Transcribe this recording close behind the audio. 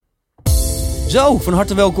Zo, van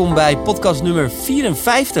harte welkom bij podcast nummer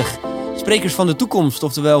 54. Sprekers van de toekomst,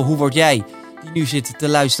 oftewel hoe word jij die nu zit te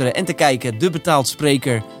luisteren en te kijken, de betaald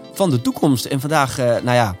spreker van de toekomst. En vandaag,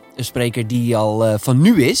 een spreker die al van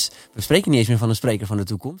nu is. We spreken niet eens meer van een spreker van de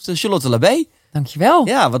toekomst. Charlotte Labé. Dankjewel.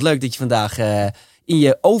 Ja, wat leuk dat je vandaag in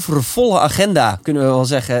je overvolle agenda, kunnen we wel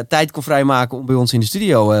zeggen, tijd kon vrijmaken om bij ons in de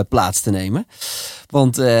studio plaats te nemen.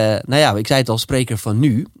 Want, ik zei het al, spreker van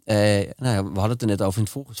nu. We hadden het er net over in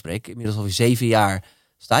het voorgesprek. Inmiddels alweer 7 jaar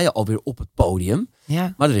sta je alweer op het podium.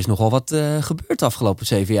 Ja. Maar er is nogal wat gebeurd de afgelopen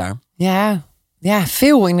 7 jaar. Ja,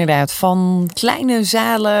 veel inderdaad. Van kleine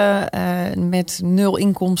zalen met 0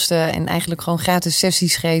 inkomsten en eigenlijk gewoon gratis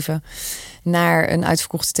sessies geven naar een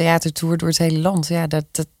uitverkochte theatertour door het hele land. Ja,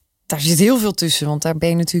 daar zit heel veel tussen, want daar ben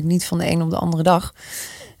je natuurlijk niet van de een op de andere dag.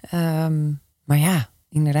 Maar ja,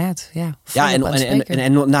 inderdaad. Ja,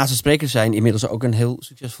 en naast het spreker zijn inmiddels ook een heel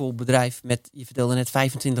succesvol bedrijf met, je vertelde net,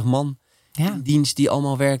 25 man in dienst die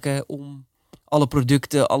allemaal werken om alle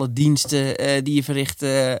producten, alle diensten die je verricht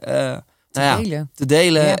te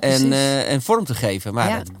delen en vorm te geven.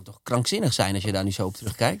 Maar dat moet toch krankzinnig zijn als je daar nu zo op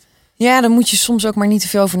terugkijkt? Ja, dan moet je soms ook maar niet te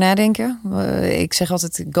veel over nadenken. Ik zeg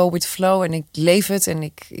altijd go with the flow en ik leef het en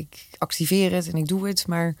ik activeer het en ik doe het.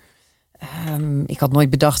 Maar ik had nooit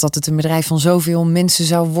bedacht dat het een bedrijf van zoveel mensen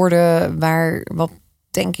zou worden, waar wat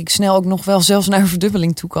denk ik snel ook nog wel zelfs naar een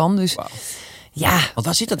verdubbeling toe kan. Dus wow. Ja. Want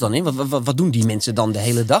waar zit dat dan in? Wat doen die mensen dan de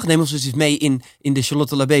hele dag? Neem ons eens mee in de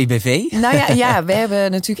Charlotte Labé BV. Nou ja, we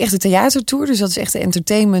hebben natuurlijk echt de theatertour. Dus dat is echt de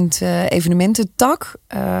entertainment evenemententak.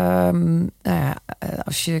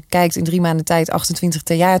 Als je kijkt in 3 maanden tijd 28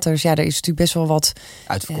 theaters. Ja, daar is natuurlijk best wel wat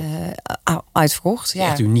uitverkocht. Ja.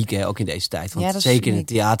 Echt uniek, hè, ook in deze tijd. Want zeker in de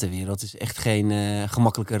theaterwereld is echt geen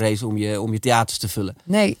gemakkelijke race om je theaters te vullen.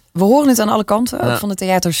 Nee, we horen het aan alle kanten. Ook van de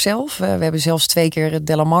theaters zelf. We hebben zelfs 2 keer het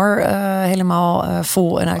Delamar helemaal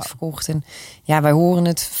vol en uitverkocht. En ja, wij horen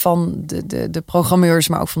het van de programmeurs,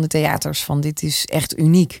 maar ook van de theaters. Van dit is echt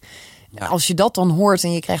uniek. Ja. Als je dat dan hoort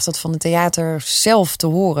en je krijgt dat van de theater zelf te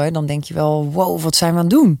horen, dan denk je wel, wow, wat zijn we aan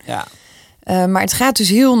het doen? Ja. Maar het gaat dus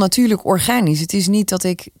heel natuurlijk organisch. Het is niet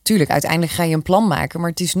dat tuurlijk, uiteindelijk ga je een plan maken, maar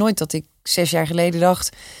het is nooit dat ik 6 jaar geleden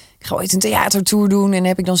dacht, ik ga ooit een theatertour doen en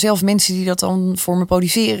heb ik dan zelf mensen die dat dan voor me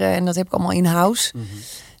produceren en dat heb ik allemaal in-house. Mm-hmm.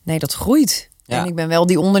 Nee, dat groeit. Ja. En ik ben wel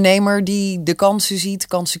die ondernemer die de kansen ziet,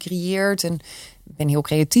 kansen creëert en ben heel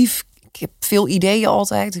creatief. Ik heb veel ideeën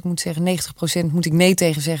altijd. Ik moet zeggen, 90% moet ik nee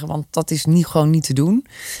tegen zeggen, want dat is gewoon niet te doen.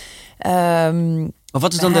 Maar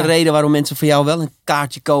wat is dan de reden waarom mensen voor jou wel een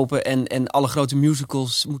kaartje kopen en alle grote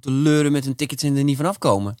musicals moeten leuren met hun tickets en er niet vanaf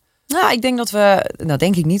komen? Nou, ik denk dat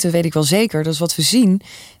denk ik niet, dat weet ik wel zeker. Dat is wat we zien.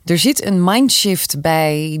 Er zit een mindshift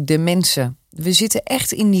bij de mensen. We zitten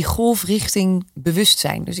echt in die golf richting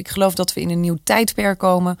bewustzijn. Dus ik geloof dat we in een nieuw tijdperk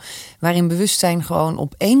komen waarin bewustzijn gewoon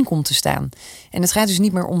op 1 komt te staan. En het gaat dus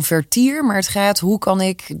niet meer om vertier, maar het gaat hoe kan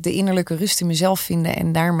ik de innerlijke rust in mezelf vinden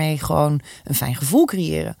en daarmee gewoon een fijn gevoel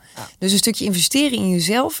creëren. Ja. Dus een stukje investeren in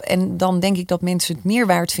jezelf. En dan denk ik dat mensen het meer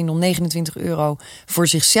waard vinden om €29 voor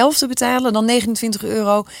zichzelf te betalen dan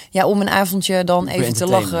 €29 om een avondje dan even te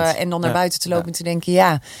lachen en dan naar buiten te lopen en te denken,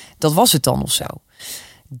 ja, dat was het dan of zo.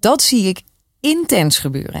 Dat zie ik intens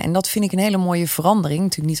gebeuren. En dat vind ik een hele mooie verandering.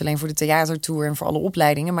 Natuurlijk niet alleen voor de theatertour en voor alle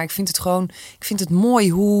opleidingen. Maar ik vind het mooi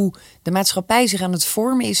hoe de maatschappij zich aan het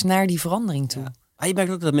vormen is naar die verandering toe. Ja. Je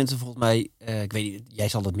merkt ook dat mensen volgens mij, ik weet niet, jij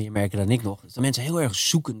zal dat meer merken dan ik nog, dat mensen heel erg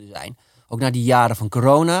zoekende zijn. Ook na die jaren van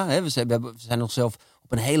corona. Hè, we zijn onszelf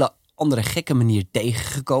op een hele andere gekke manier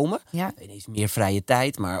tegengekomen. Ja. Ineens meer vrije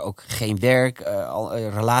tijd, maar ook geen werk.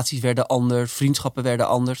 Relaties werden anders, vriendschappen werden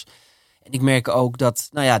anders. En ik merk ook dat,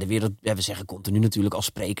 de wereld, we zeggen continu natuurlijk als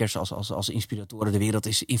sprekers, als inspiratoren, de wereld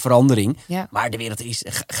is in verandering. Ja. Maar de wereld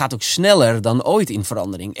gaat ook sneller dan ooit in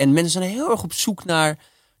verandering. En mensen zijn heel erg op zoek naar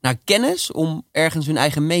kennis om ergens hun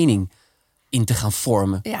eigen mening in te gaan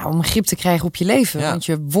vormen. Ja, om grip te krijgen op je leven. Ja. Want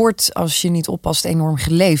je wordt, als je niet oppast, enorm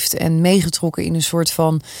geleefd en meegetrokken in een soort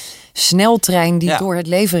van sneltrein die door het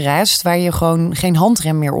leven raast, waar je gewoon geen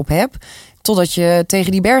handrem meer op hebt. Totdat je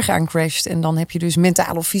tegen die bergen aan crasht. En dan heb je dus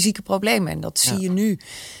mentale of fysieke problemen. En dat zie je nu.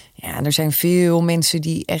 Ja, er zijn veel mensen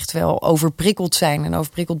die echt wel overprikkeld zijn. En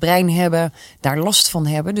overprikkeld brein hebben. Daar last van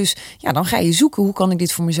hebben. Dus ja, dan ga je zoeken. Hoe kan ik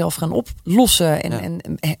dit voor mezelf gaan oplossen? En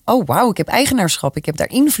oh wauw, ik heb eigenaarschap. Ik heb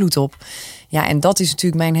daar invloed op. Ja, en dat is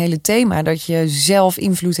natuurlijk mijn hele thema. Dat je zelf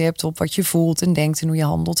invloed hebt op wat je voelt en denkt. En hoe je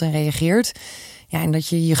handelt en reageert. Ja, en dat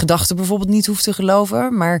je je gedachten bijvoorbeeld niet hoeft te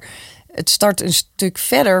geloven. Maar het start een stuk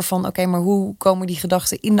verder van oké, maar hoe komen die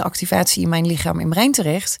gedachten in de activatie in mijn lichaam en brein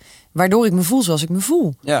terecht, waardoor ik me voel zoals ik me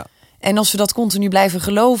voel. Ja. En als we dat continu blijven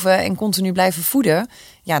geloven en continu blijven voeden,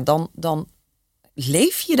 ja, dan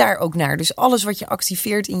leef je daar ook naar. Dus alles wat je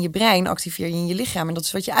activeert in je brein, activeer je in je lichaam. En dat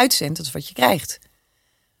is wat je uitzendt, dat is wat je krijgt.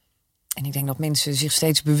 En ik denk dat mensen zich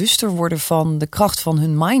steeds bewuster worden van de kracht van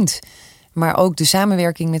hun mind. Maar ook de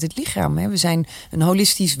samenwerking met het lichaam. We zijn een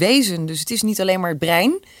holistisch wezen, dus het is niet alleen maar het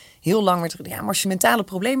brein. Heel lang werd maar als je mentale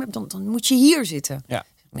problemen hebt, dan moet je hier zitten. Ja.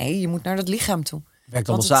 Nee, je moet naar dat lichaam toe. Werkt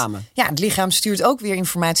allemaal samen. Ja, het lichaam stuurt ook weer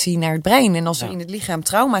informatie naar het brein. En als er in het lichaam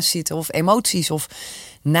trauma's zitten of emoties of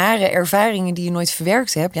nare ervaringen die je nooit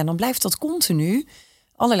verwerkt hebt, dan blijft dat continu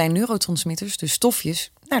allerlei neurotransmitters, dus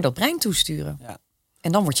stofjes, naar dat brein toesturen. Ja.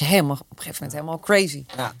 En dan word je op een gegeven moment helemaal crazy.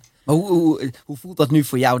 Ja. Maar hoe voelt dat nu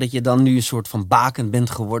voor jou dat je dan nu een soort van baken bent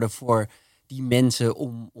geworden voor die mensen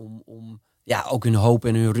om ook hun hoop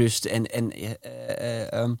en hun rust en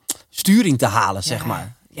sturing te halen, zeg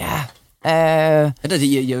maar? Ja. Je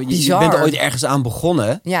bent er ooit ergens aan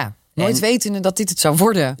begonnen. Ja. Nooit wetende dat dit het zou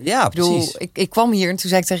worden. Ja, precies. Ik kwam hier en toen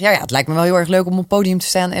zei ik tegen het lijkt me wel heel erg leuk om op het podium te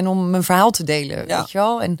staan en om mijn verhaal te delen. Ja. Weet je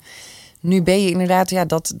wel? En nu ben je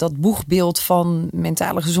inderdaad dat boegbeeld van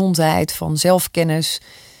mentale gezondheid, van zelfkennis.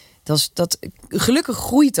 Gelukkig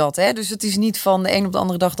groeit dat. Hè? Dus het is niet van de een op de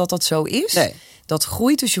andere dag dat zo is. Nee. Dat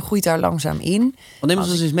groeit, dus je groeit daar langzaam in. Want neem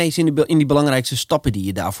ons eens mee in die belangrijkste stappen die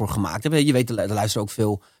je daarvoor gemaakt hebt. Je weet, er luisteren ook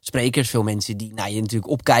veel sprekers, veel mensen die naar je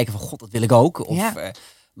natuurlijk opkijken van god, dat wil ik ook.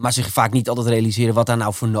 Maar zich vaak niet altijd realiseren wat daar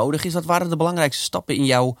nou voor nodig is. Wat waren de belangrijkste stappen in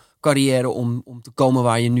jouw carrière om te komen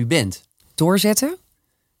waar je nu bent? Doorzetten.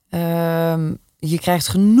 Je krijgt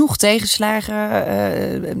genoeg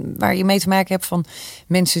tegenslagen waar je mee te maken hebt, van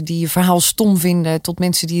mensen die je verhaal stom vinden, tot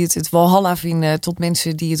mensen die het walhalla vinden, tot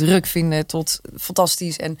mensen die het ruk vinden, tot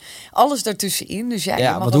fantastisch en alles daartussenin. Dus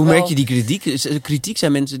want hoe merk je die kritiek? Kritiek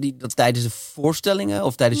zijn mensen die dat tijdens de voorstellingen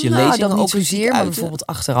of tijdens je lezingen dat niet zozeer, maar bijvoorbeeld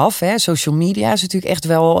achteraf. Social media is natuurlijk echt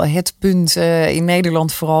wel het punt in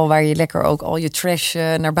Nederland vooral waar je lekker ook al je trash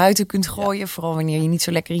naar buiten kunt gooien. Ja. Vooral wanneer je niet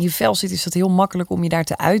zo lekker in je vel zit, is dat heel makkelijk om je daar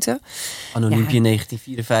te uiten. Anoniem. In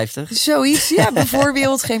 1954. Zoiets,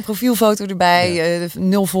 bijvoorbeeld. Geen profielfoto erbij,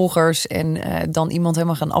 0 volgers en dan iemand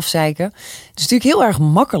helemaal gaan afzeiken. Het is natuurlijk heel erg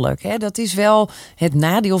makkelijk. Hè? Dat is wel het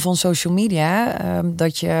nadeel van social media.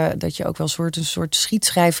 Dat je ook wel een soort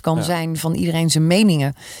schietschijf kan zijn van iedereen zijn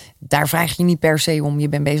meningen. Daar vraag je niet per se om. Je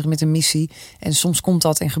bent bezig met een missie. En soms komt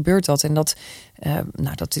dat en gebeurt dat. En dat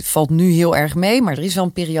valt nu heel erg mee. Maar er is wel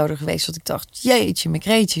een periode geweest dat ik dacht, jeetje,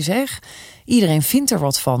 mekreetje zeg. Iedereen vindt er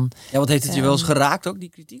wat van. Ja, wat heeft het je wel eens geraakt ook, die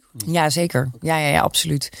kritiek? Ja, zeker. Ja,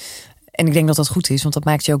 absoluut. En ik denk dat dat goed is, want dat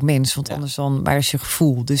maakt je ook mens. Want anders dan, waar is je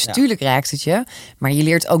gevoel? Dus tuurlijk raakt het je. Maar je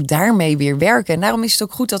leert ook daarmee weer werken. En daarom is het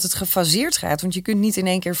ook goed dat het gefaseerd gaat. Want je kunt niet in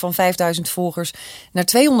één keer van 5.000 volgers naar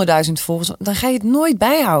 200.000 volgers. Dan ga je het nooit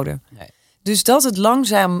bijhouden. Nee. Dus dat het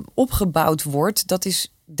langzaam opgebouwd wordt, dat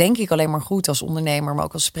is denk ik alleen maar goed als ondernemer, maar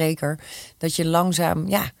ook als spreker. Dat je langzaam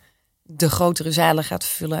de grotere zalen gaat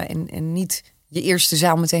vullen en niet je eerste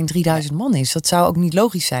zaal meteen 3000 man is. Dat zou ook niet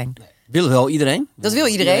logisch zijn. Nee. Wil wel iedereen? Dat wil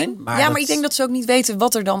iedereen. Maar ik denk dat ze ook niet weten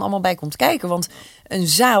wat er dan allemaal bij komt kijken. Want een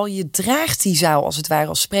zaal, je draagt die zaal als het ware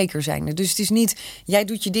als spreker zijnde. Dus het is niet, jij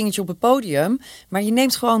doet je dingetje op het podium, maar je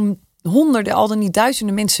neemt gewoon honderden, al dan niet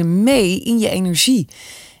duizenden mensen mee in je energie.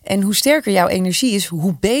 En hoe sterker jouw energie is,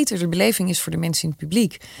 hoe beter de beleving is voor de mensen in het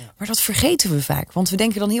publiek. Ja. Maar dat vergeten we vaak. Want we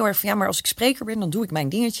denken dan heel erg van, maar als ik spreker ben, dan doe ik mijn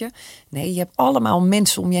dingetje. Nee, je hebt allemaal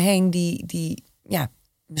mensen om je heen die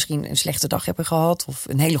misschien een slechte dag hebben gehad of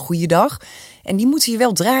een hele goede dag. En die moeten je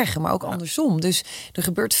wel dragen, maar ook andersom. Dus er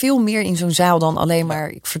gebeurt veel meer in zo'n zaal dan alleen maar,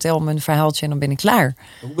 ik vertel mijn verhaaltje en dan ben ik klaar.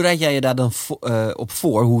 Hoe bereid jij je daar dan op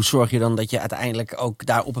voor? Hoe zorg je dan dat je uiteindelijk ook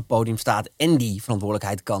daar op het podium staat en die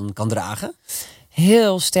verantwoordelijkheid kan dragen?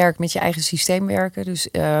 Heel sterk met je eigen systeem werken. Dus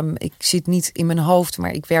ik zit niet in mijn hoofd,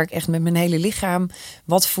 maar ik werk echt met mijn hele lichaam.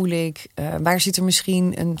 Wat voel ik? Waar zit er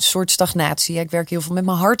misschien een soort stagnatie? Ik werk heel veel met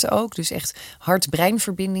mijn hart ook. Dus echt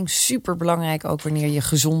hart-breinverbinding. Super belangrijk ook wanneer je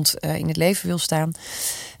gezond in het leven wil staan.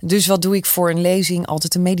 Dus wat doe ik voor een lezing?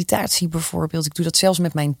 Altijd een meditatie bijvoorbeeld. Ik doe dat zelfs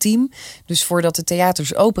met mijn team. Dus voordat de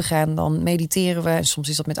theaters open gaan, dan mediteren we. En soms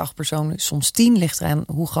is dat met 8 personen, soms 10. Ligt eraan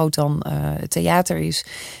hoe groot dan het theater is.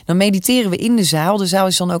 Dan mediteren we in de zaal. De zaal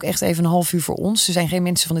is dan ook echt even een half uur voor ons. Er zijn geen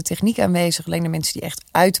mensen van de techniek aanwezig. Alleen de mensen die echt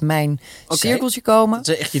uit mijn cirkeltje komen. Dat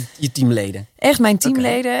zijn echt je teamleden? Echt mijn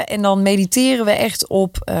teamleden. Okay. En dan mediteren we echt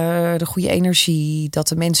op de goede energie. Dat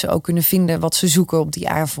de mensen ook kunnen vinden wat ze zoeken op die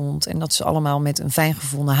avond. En dat ze allemaal met een fijn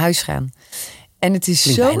gevoel naar huis gaan. En het is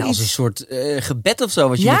zo bijna als een soort gebed of zo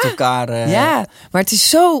wat je met elkaar. Ja, maar het is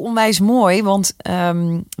zo onwijs mooi, want we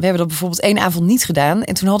hebben dat bijvoorbeeld 1 avond niet gedaan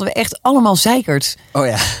en toen hadden we echt allemaal zeikert. Oh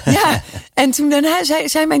ja. Ja. En toen daarna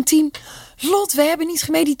zei mijn team: Lot, we hebben niet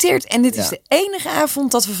gemediteerd en dit is de enige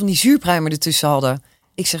avond dat we van die zuurpruimen ertussen hadden.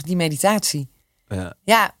 Ik zeg, die meditatie.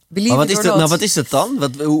 Ja. Believe Maar it or not. wat is dat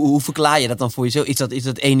dan? Hoe verklaar je dat dan voor jezelf? Is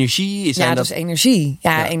dat energie? Dat is energie.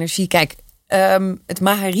 Ja, energie. Kijk, het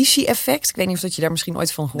Maharishi-effect. Ik weet niet of dat je daar misschien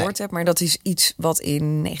ooit van gehoord hebt. Maar dat is iets wat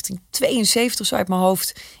in 1972 zo uit mijn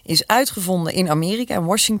hoofd is uitgevonden in Amerika. In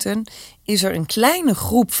Washington is er een kleine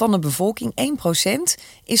groep van de bevolking, 1%,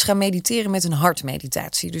 is gaan mediteren met een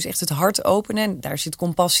hartmeditatie. Dus echt het hart openen. En daar zit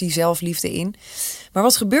compassie, zelfliefde in. Maar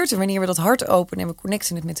wat gebeurt er wanneer we dat hart openen en we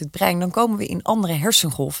connecten het met het brein? Dan komen we in andere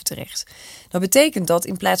hersengolven terecht. Dat betekent dat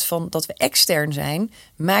in plaats van dat we extern zijn,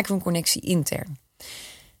 maken we een connectie intern.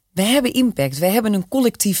 We hebben impact. We hebben een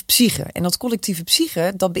collectief psyche. En dat collectieve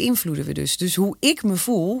psyche, dat beïnvloeden we dus. Dus hoe ik me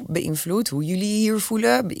voel, beïnvloedt hoe jullie hier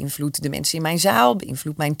voelen. Beïnvloedt de mensen in mijn zaal.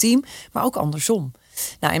 Beïnvloedt mijn team. Maar ook andersom.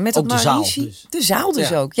 Nou, en met ook dat Maharishi... De zaal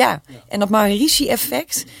dus ook, ja. En dat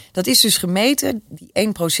Maharishi-effect, dat is dus gemeten. Die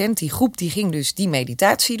 1%, die groep, die ging dus die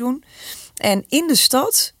meditatie doen. En in de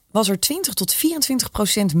stad was er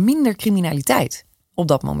 20-24% minder criminaliteit op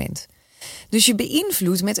dat moment. Dus je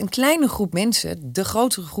beïnvloedt met een kleine groep mensen de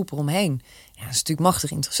grotere groep eromheen. Ja, dat is natuurlijk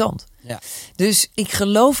machtig interessant. Ja. Dus ik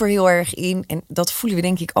geloof er heel erg in. En dat voelen we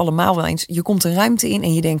denk ik allemaal wel eens. Je komt een ruimte in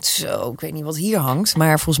en je denkt zo, ik weet niet wat hier hangt.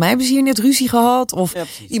 Maar volgens mij hebben ze hier net ruzie gehad. Of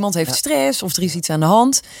iemand heeft stress. Of er is iets aan de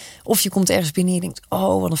hand. Of je komt ergens binnen en je denkt,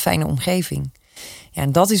 oh wat een fijne omgeving. Ja,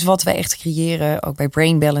 en dat is wat wij echt creëren. Ook bij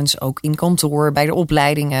Brain Balance, ook in kantoor, bij de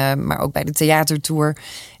opleidingen. Maar ook bij de theatertour.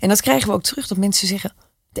 En dat krijgen we ook terug. Dat mensen zeggen,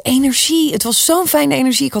 de energie, het was zo'n fijne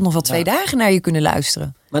energie. Ik had nog wel 2 dagen naar je kunnen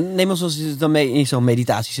luisteren. Maar neem ons dan mee in zo'n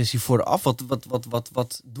meditatiesessie vooraf.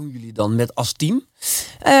 Wat doen jullie dan met als team?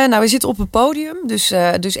 We zitten op een podium.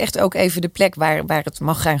 Dus echt ook even de plek waar het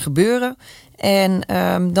mag gaan gebeuren. En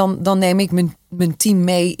dan neem ik mijn team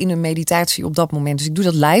mee in een meditatie op dat moment. Dus ik doe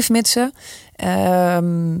dat live met ze.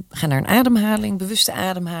 We gaan naar een ademhaling, bewuste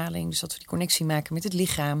ademhaling. Dus dat we die connectie maken met het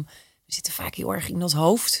lichaam. We zitten vaak heel erg in dat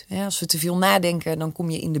hoofd. Ja, als we te veel nadenken, dan kom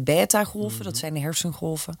je in de beta-golven. Dat zijn de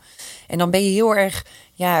hersengolven. En dan ben je heel erg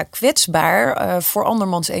kwetsbaar voor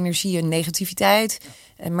andermans energie en negativiteit.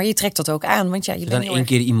 Maar je trekt dat ook aan. Want je dan één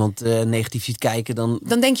keer iemand negatief ziet kijken, dan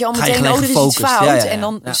denk je al meteen, er is iets fout. En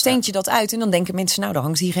dan steent je dat uit. En dan denken mensen, nou, dan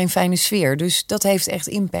hangt hier geen fijne sfeer. Dus dat heeft echt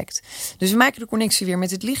impact. Dus we maken de connectie weer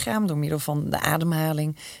met het lichaam door middel van de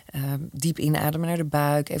ademhaling. Diep inademen naar de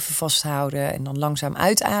buik, even vasthouden en dan langzaam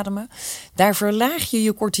uitademen. Daar verlaag je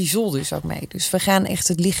je cortisol dus ook mee. Dus we gaan echt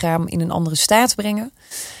het lichaam in een andere staat brengen.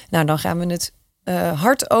 Nou, dan gaan we het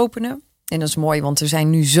hart openen. En dat is mooi, want er zijn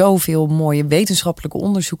nu zoveel mooie wetenschappelijke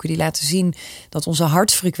onderzoeken die laten zien dat onze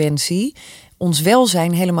hartfrequentie ons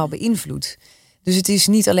welzijn helemaal beïnvloedt. Dus het is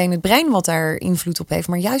niet alleen het brein wat daar invloed op heeft,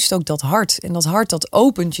 maar juist ook dat hart. En dat hart, dat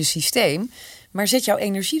opent je systeem, maar zet jouw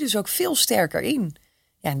energie dus ook veel sterker in.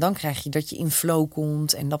 Ja, en dan krijg je dat je in flow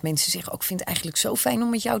komt en dat mensen zeggen, ik vind het eigenlijk zo fijn om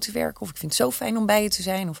met jou te werken. Of ik vind het zo fijn om bij je te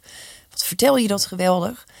zijn. Of wat vertel je dat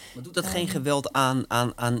geweldig. Maar doet dat geen geweld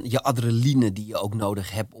aan je adrenaline die je ook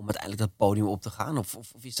nodig hebt om uiteindelijk dat podium op te gaan? Of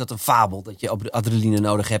is dat een fabel dat je adrenaline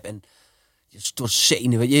nodig hebt en je soort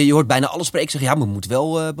zenuwen? Je hoort bijna alle sprekers zeggen, maar we moeten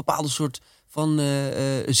wel een bepaalde soort van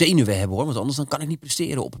zenuwen hebben hoor. Want anders dan kan ik niet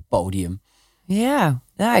presteren op het podium. Ja,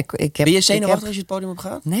 ik heb... Ben je zenuwachtig als je het podium op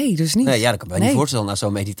gaat? Nee, dus niet. Nee, dat kan ik me niet voorstellen na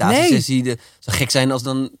zo'n meditatiesessie. Het zou gek zijn als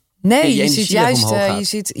dan... Nee, je zit juist,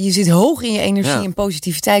 je zit hoog in je energie en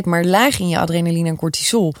positiviteit, maar laag in je adrenaline en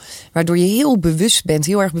cortisol. Waardoor je heel bewust bent,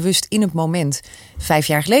 heel erg bewust in het moment. 5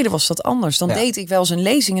 jaar geleden was dat anders. Dan deed ik wel eens een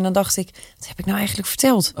lezing en dan dacht ik, wat heb ik nou eigenlijk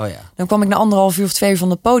verteld? Oh ja. Dan kwam ik na 1,5 uur of 2 uur van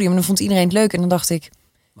het podium en dan vond iedereen het leuk. En dan dacht ik...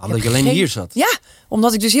 Maar omdat je alleen hier zat? Ja,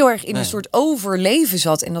 omdat ik dus heel erg in een soort overleven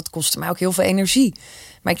zat. En dat kostte mij ook heel veel energie.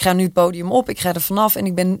 Maar ik ga nu het podium op, ik ga er vanaf en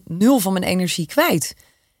ik ben 0 van mijn energie kwijt.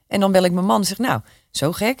 En dan bel ik mijn man en zeg, nou,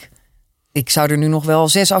 zo gek. Ik zou er nu nog wel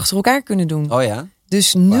 6 achter elkaar kunnen doen. Oh ja?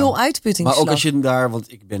 Dus 0 uitputtingsslag. Maar ook als je daar,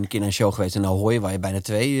 want ik ben een keer naar een show geweest in Ahoy, waar je bijna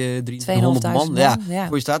 300 man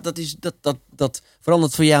voor je staat. Dat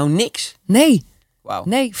verandert voor jou niks? Nee. Wow.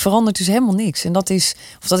 Nee, verandert dus helemaal niks. En dat is,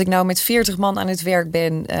 of dat ik nou met 40 man aan het werk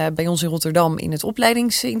ben bij ons in Rotterdam in het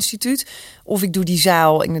opleidingsinstituut. Of ik doe die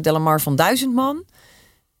zaal in de Delamar van 1000 man.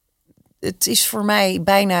 Het is voor mij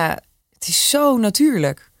bijna, het is zo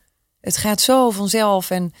natuurlijk. Het gaat zo vanzelf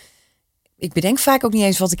en ik bedenk vaak ook niet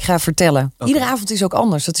eens wat ik ga vertellen. Okay. Iedere avond is ook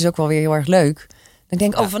anders. Dat is ook wel weer heel erg leuk. Dan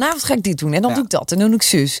denk ik, vanavond ga ik dit doen. En dan doe ik dat. En dan doe ik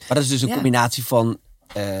zus. Maar dat is dus een combinatie van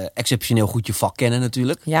exceptioneel goed je vak kennen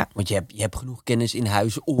natuurlijk. Ja. Want je hebt genoeg kennis in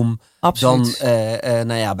huis om Absoluut.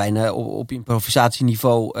 dan bijna op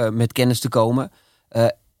improvisatieniveau met kennis te komen.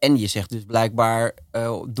 En je zegt dus blijkbaar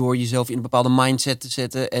door jezelf in een bepaalde mindset te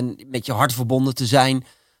zetten en met je hart verbonden te zijn,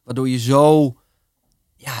 waardoor je zo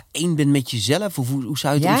één bent met jezelf? Of hoe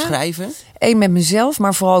zou je het omschrijven? Één met mezelf,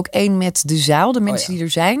 maar vooral ook één met de zaal. De mensen die er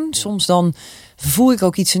zijn. Ja. Soms dan voel ik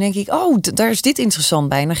ook iets en denk ik... daar is dit interessant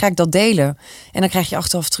bij. En dan ga ik dat delen. En dan krijg je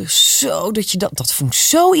achteraf terug... Zo, dat vond ik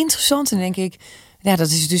zo interessant. En dan denk ik... Ja, dat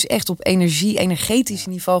is dus echt op energetisch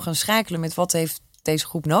niveau gaan schakelen... met wat heeft deze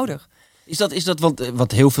groep nodig. Is dat want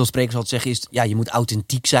wat heel veel sprekers altijd zeggen is... Ja, je moet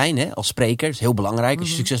authentiek zijn hè, als spreker. Dat is heel belangrijk. Als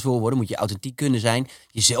je succesvol wil worden, moet je authentiek kunnen zijn.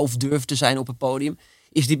 Jezelf durven te zijn op het podium.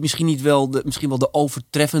 Is dit misschien wel de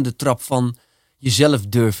overtreffende trap van jezelf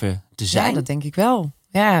durven te zijn? Ja, dat denk ik wel.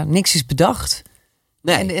 Ja, niks is bedacht.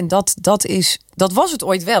 Nee. En dat was het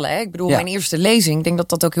ooit wel. Hè? Ik bedoel, mijn eerste lezing, ik denk dat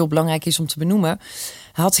dat ook heel belangrijk is om te benoemen.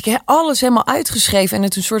 Had ik alles helemaal uitgeschreven en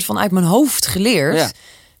het een soort van uit mijn hoofd geleerd. Ja.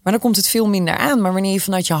 Maar dan komt het veel minder aan. Maar wanneer je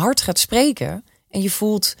vanuit je hart gaat spreken en je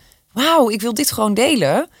voelt... Wauw, ik wil dit gewoon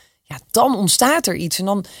delen. Ja, dan ontstaat er iets.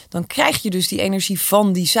 En dan krijg je dus die energie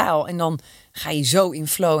van die zaal. En dan ga je zo in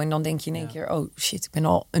flow. En dan denk je in één keer... Oh shit, ik ben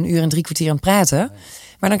al 1 uur en 3 kwartier aan het praten. Ja.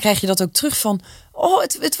 Maar dan krijg je dat ook terug van... Oh,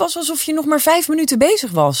 het was alsof je nog maar 5 minuten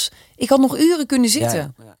bezig was. Ik had nog uren kunnen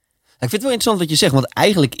zitten. Ja. Ik vind het wel interessant wat je zegt. Want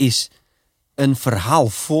eigenlijk is een verhaal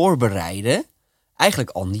voorbereiden... eigenlijk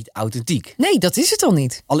al niet authentiek. Nee, dat is het al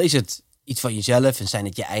niet. Al is het iets van jezelf en zijn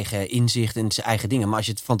het je eigen inzicht en zijn eigen dingen. Maar als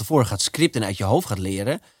je het van tevoren gaat scripten en uit je hoofd gaat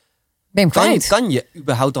leren... Ben je kwijt. Kan je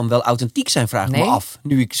überhaupt dan wel authentiek zijn, vraag ik me af.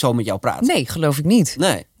 Nu ik zo met jou praat. Nee, geloof ik niet.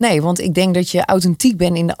 Nee, want ik denk dat je authentiek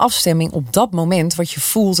bent in de afstemming op dat moment. Wat je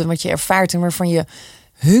voelt en wat je ervaart en waarvan je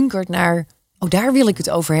hunkert naar... Oh, daar wil ik het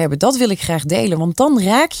over hebben. Dat wil ik graag delen. Want dan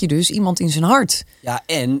raak je dus iemand in zijn hart. Ja,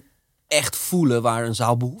 en echt voelen waar een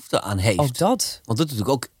zaal behoefte aan heeft. Ook dat. Want dat is natuurlijk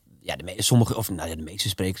ook... Ja, de meeste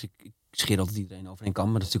sprekers... Ik scheer altijd iedereen over één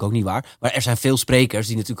kam, maar dat is natuurlijk ook niet waar. Maar er zijn veel sprekers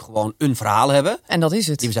die natuurlijk gewoon een verhaal hebben. En dat is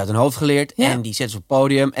het. Die hebben ze uit hun hoofd geleerd. Ja. En die zetten ze op het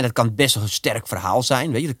podium. En dat kan best wel een sterk verhaal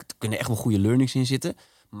zijn. Weet je, er kunnen echt wel goede learnings in zitten.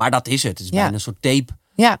 Maar dat is het. Het is bijna een soort tape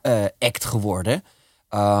act geworden.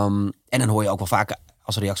 En dan hoor je ook wel vaak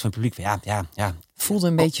als reactie van het publiek van voelde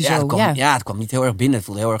een beetje zo. Het kwam niet heel erg binnen. Het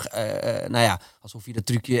voelde heel erg, alsof je dat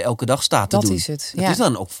trucje elke dag staat te doen. Dat is het. Dat is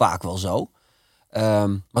dan ook vaak wel zo. Maar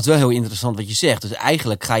het is wel heel interessant wat je zegt. Dus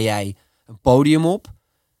eigenlijk ga jij een podium op.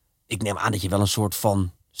 Ik neem aan dat je wel een soort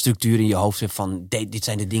van structuur in je hoofd hebt van dit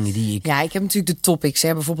zijn de dingen die ik... Ja, ik heb natuurlijk de topics.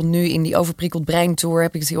 Hè. Bijvoorbeeld nu in die overprikkeld brein tour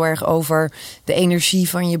heb ik het heel erg over de energie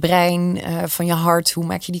van je brein, van je hart. Hoe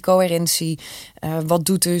maak je die coherentie? Wat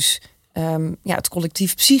doet dus het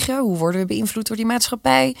collectief psyche? Hoe worden we beïnvloed door die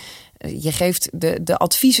maatschappij? Je geeft de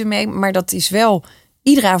adviezen mee, maar dat is wel...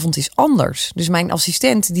 Iedere avond is anders. Dus mijn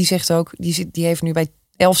assistent, die zegt ook... Die heeft nu bij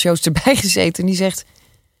 11 shows erbij gezeten. En die zegt...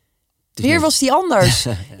 Weer was die anders.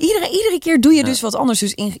 Ja. Iedere keer doe je dus wat anders.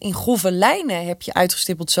 Dus in grove lijnen heb je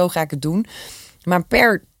uitgestippeld... Zo ga ik het doen. Maar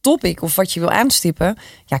per topic of wat je wil aanstippen...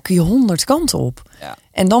 Ja, kun je 100 kanten op. Ja.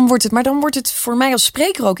 En dan wordt het voor mij als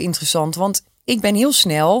spreker ook interessant. Want ik ben heel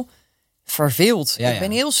snel verveeld. Ik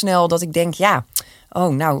ben heel snel dat ik denk...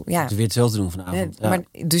 Oh, nou ja. Weer hetzelfde doen vanavond. Ja. Maar,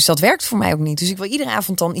 dus dat werkt voor mij ook niet. Dus ik wil iedere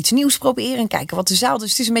avond dan iets nieuws proberen en kijken wat de zaal... Dus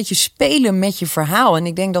het is een beetje spelen met je verhaal. En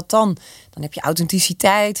ik denk dat dan heb je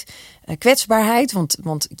authenticiteit, kwetsbaarheid.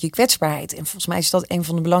 Want je kwetsbaarheid, en volgens mij is dat een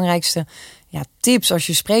van de belangrijkste tips als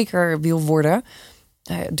je spreker wil worden.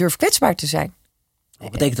 Durf kwetsbaar te zijn.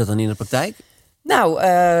 Wat betekent dat dan in de praktijk? Nou,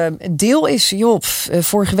 deel is,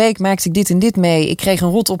 vorige week maakte ik dit en dit mee. Ik kreeg een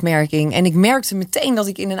rotopmerking. En ik merkte meteen dat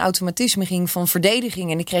ik in een automatisme ging van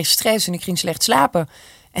verdediging. En ik kreeg stress en ik ging slecht slapen.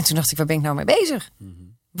 En toen dacht ik, waar ben ik nou mee bezig?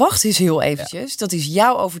 Mm-hmm. Wacht eens heel eventjes. Ja. Dat is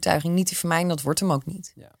jouw overtuiging, niet die van mij. En dat wordt hem ook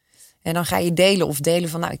niet. Ja. En dan ga je delen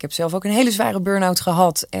van... Nou, ik heb zelf ook een hele zware burn-out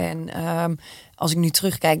gehad. En als ik nu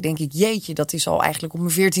terugkijk, denk ik... Jeetje, dat is al eigenlijk op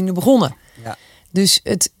mijn 14e begonnen. Ja. Dus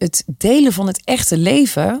het delen van het echte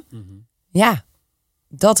leven... Mm-hmm. Ja,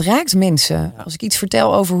 dat raakt mensen. Ja. Als ik iets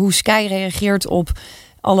vertel over hoe Sky reageert op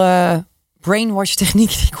alle brainwash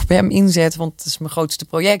technieken die ik op hem inzet, want het is mijn grootste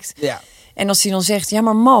project. Ja. En als hij dan zegt, ja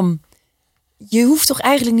maar mam, je hoeft toch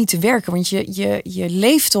eigenlijk niet te werken, want je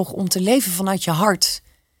leeft toch om te leven vanuit je hart.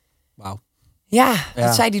 Wauw. Ja,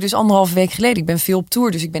 dat zei hij dus 1,5 week geleden. Ik ben veel op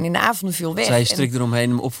tour, dus ik ben in de avonden veel weg. Zij strikt eromheen,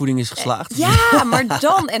 mijn opvoeding is geslaagd. Ja, maar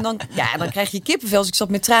dan krijg je kippenvel. Als ik zat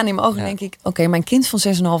met tranen in mijn ogen, dan denk ik... Oké, mijn kind van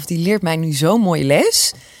 6,5, die leert mij nu zo'n mooie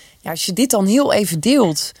les. Ja, als je dit dan heel even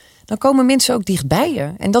deelt, dan komen mensen ook dichtbij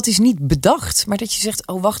je. En dat is niet bedacht, maar dat je zegt...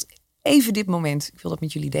 Oh, wacht, even dit moment. Ik wil dat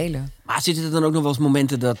met jullie delen. Maar zitten er dan ook nog wel eens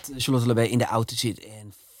momenten dat Charlotte Labé in de auto zit...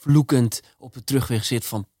 en vloekend op de terugweg zit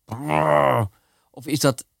van... Of is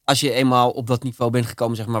dat... Als je eenmaal op dat niveau bent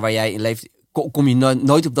gekomen, zeg maar, waar jij in leeft, kom je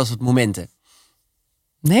nooit op dat soort momenten?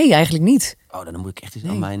 Nee, eigenlijk niet. Oh, dan moet ik echt eens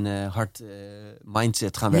aan mijn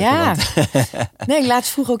mindset gaan werken. Ja. Want... Nee,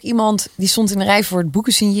 laatst vroeg ook iemand, die stond in de rij voor het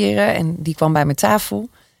boeken signeren. En die kwam bij mijn tafel.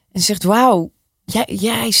 En zegt, wauw,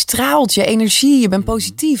 jij straalt, je energie, je bent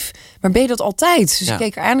positief. Maar ben je dat altijd? Dus ik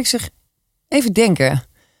keek haar aan en ik zeg, even denken.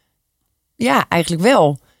 Ja, eigenlijk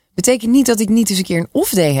wel. Betekent niet dat ik niet eens een keer een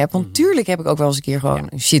off-day heb. Want tuurlijk heb ik ook wel eens een keer gewoon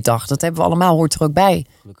een shitdag. Dat hebben we allemaal, hoort er ook bij.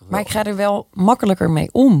 Maar ik ga er wel makkelijker mee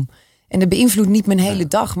om. En dat beïnvloedt niet mijn hele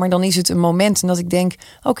dag. Maar dan is het een moment dat ik denk...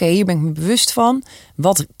 Oké, hier ben ik me bewust van.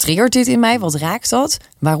 Wat triggert dit in mij? Wat raakt dat?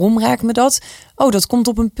 Waarom raakt me dat? Oh, dat komt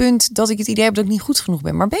op een punt dat ik het idee heb dat ik niet goed genoeg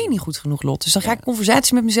ben. Maar ben je niet goed genoeg, Lot? Dus dan ga ik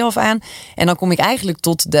conversatie met mezelf aan. En dan kom ik eigenlijk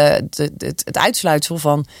tot het uitsluitsel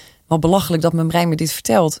van... Wat belachelijk dat mijn brein me dit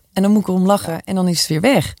vertelt. En dan moet ik erom lachen en dan is het weer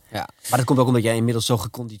weg. Ja, maar dat komt ook omdat jij inmiddels zo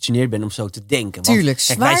geconditioneerd bent om zo te denken. Want, tuurlijk,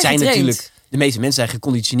 kijk, wij zijn getraind. natuurlijk... De meeste mensen zijn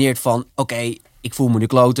geconditioneerd van... Oké, ik voel me nu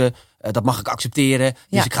kloten. Dat mag ik accepteren.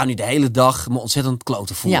 Dus ik ga nu de hele dag me ontzettend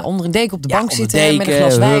kloten voelen. Ja, onder een deken op de bank zitten met een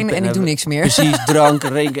glas wijn en ik doe niks meer. Precies, drank,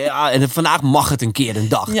 drinken. Ja, en vandaag mag het een keer een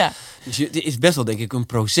dag. Ja. Dus het is best wel, denk ik, een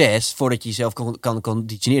proces voordat je jezelf kan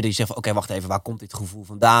conditioneren. Dat je zegt van, oké, wacht even, waar komt dit gevoel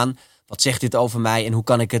vandaan? Wat zegt dit over mij? En hoe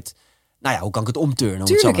kan ik het... Nou ja, hoe kan ik het omturnen?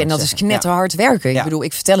 Tuurlijk, en dat is knetterhard werken. Ik bedoel,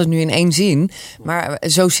 ik vertel het nu in 1 zin. Maar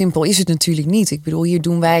zo simpel is het natuurlijk niet. Ik bedoel, hier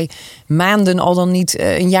doen wij maanden, al dan niet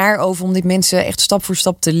een jaar over... om dit mensen echt stap voor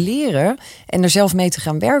stap te leren... en er zelf mee te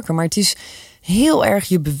gaan werken. Maar het is heel erg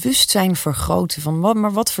je bewustzijn vergroten.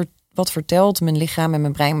 Van wat vertelt mijn lichaam en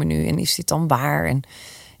mijn brein me nu? En is dit dan waar? En...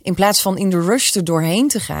 In plaats van in de rush er doorheen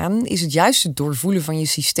te gaan... is het juist het doorvoelen van je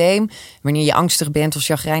systeem. Wanneer je angstig bent of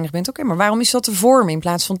chagrijnig bent. Oké, maar waarom is dat er voor me in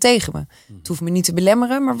plaats van tegen me? Het hoeft me niet te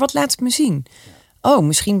belemmeren, maar wat laat het me zien? Oh,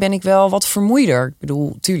 misschien ben ik wel wat vermoeider. Ik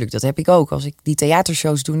bedoel, tuurlijk, dat heb ik ook. Als ik die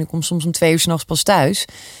theatershows doe en ik kom soms om 2 uur 's nachts pas thuis.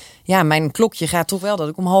 Ja, mijn klokje gaat toch wel dat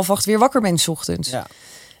ik om 7:30 weer wakker ben 's ochtends. Ja.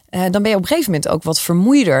 Dan ben je op een gegeven moment ook wat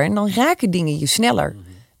vermoeider. En dan raken dingen je sneller.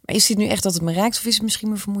 Maar is dit nu echt dat het me raakt? Of is het misschien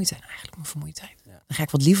mijn vermoeidheid? Eigenlijk mijn vermoeidheid. Dan ga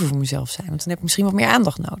ik wat liever voor mezelf zijn. Want dan heb ik misschien wat meer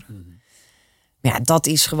aandacht nodig. Maar ja, dat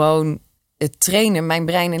is gewoon het trainen. Mijn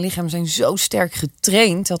brein en lichaam zijn zo sterk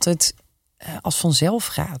getraind... dat het als vanzelf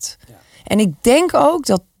gaat. Ja. En ik denk ook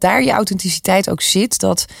dat daar je authenticiteit ook zit.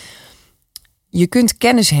 Dat je kunt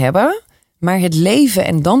kennis hebben... maar het leven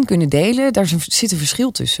en dan kunnen delen... daar zit een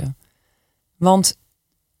verschil tussen. Want...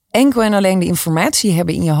 enkel en alleen de informatie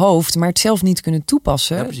hebben in je hoofd... maar het zelf niet kunnen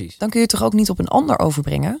toepassen... dan kun je het toch ook niet op een ander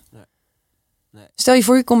overbrengen? Nee. Stel je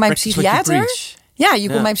voor, je komt bij een psychiater. Ja, je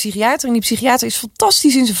komt bij een psychiater... en die psychiater is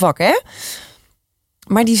fantastisch in zijn vak, hè?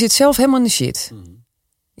 Maar die zit zelf helemaal in de shit.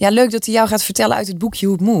 Ja, leuk dat hij jou gaat vertellen uit het boekje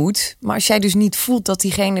hoe het moet... maar als jij dus niet voelt dat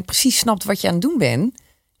diegene precies snapt... wat je aan het doen bent...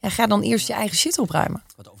 ja, ga dan eerst je eigen shit opruimen.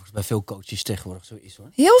 Wat overigens bij veel coaches tegenwoordig zo is, hoor.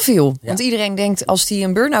 Heel veel. Ja. Want iedereen denkt, als die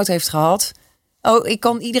een burn-out heeft gehad... oh, ik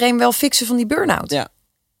kan iedereen wel fixen van die burn-out. Ja.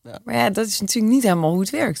 Maar ja, dat is natuurlijk niet helemaal hoe het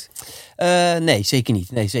werkt. Nee, zeker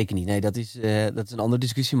niet. Nee, dat is een andere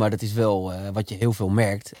discussie. Maar dat is wel wat je heel veel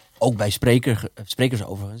merkt. Ook bij sprekers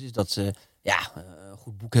overigens. Is dat ze een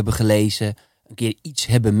goed boek hebben gelezen. Een keer iets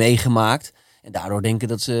hebben meegemaakt. En daardoor denken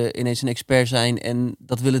dat ze ineens een expert zijn. En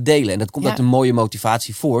dat willen delen. En dat komt uit een mooie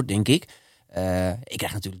motivatie voort, denk ik. Ik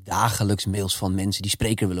krijg natuurlijk dagelijks mails van mensen die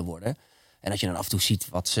spreker willen worden. En als je dan af en toe ziet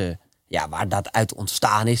wat ze... ja, waar dat uit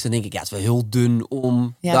ontstaan is, dan denk ik, ja, het is wel heel dun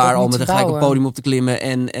om daar al met een gelijk podium op te klimmen.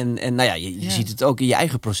 En nou ja, je ziet het ook in je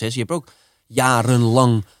eigen proces. Je hebt ook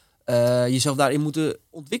jarenlang jezelf daarin moeten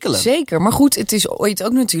ontwikkelen. Zeker, maar goed, het is ooit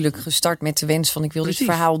ook natuurlijk gestart met de wens van ik wil dit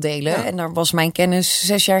verhaal delen. Ja. En daar was mijn kennis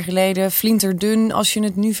 6 jaar geleden flinterdun als je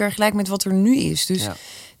het nu vergelijkt met wat er nu is. Dus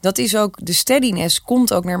dat is ook, de steadiness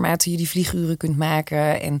komt ook naarmate je die vlieguren kunt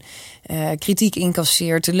maken en kritiek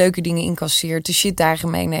incasseert, de leuke dingen incasseert, de shitdagen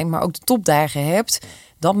meeneemt, maar ook de topdagen hebt.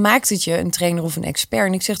 Dat maakt het je een trainer of een expert.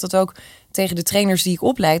 En ik zeg dat ook tegen de trainers die ik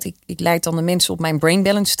opleid. Ik leid dan de mensen op mijn Brain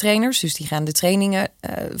Balance trainers. Dus die gaan de trainingen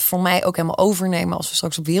voor mij ook helemaal overnemen als we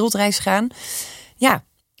straks op wereldreis gaan. Ja,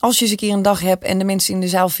 als je eens een keer een dag hebt en de mensen in de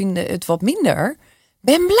zaal vinden het wat minder,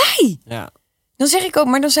 ben blij. Ja. Dan zeg ik ook,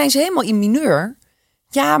 maar dan zijn ze helemaal in mineur.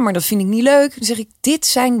 Ja, maar dat vind ik niet leuk. Dan zeg ik, dit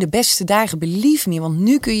zijn de beste dagen, believe me. Want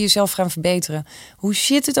nu kun je jezelf gaan verbeteren. Hoe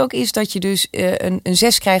shit het ook is dat je dus een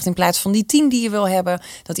 6 krijgt in plaats van die 10 die je wil hebben.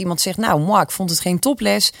 Dat iemand zegt, nou, moi, ik vond het geen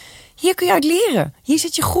toples. Hier kun je uit leren. Hier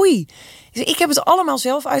zit je groei. Dus ik heb het allemaal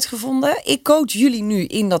zelf uitgevonden. Ik coach jullie nu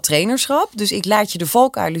in dat trainerschap. Dus ik laat je de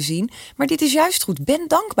valkuilen zien. Maar dit is juist goed. Ben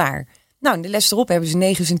dankbaar. Nou, in de les erop hebben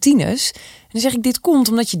ze 9's en 10's. En dan zeg ik, dit komt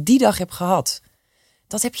omdat je die dag hebt gehad.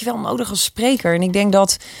 Dat heb je wel nodig als spreker. En ik denk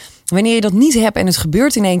dat wanneer je dat niet hebt en het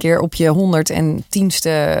gebeurt in één keer op je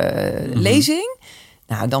 110ste lezing,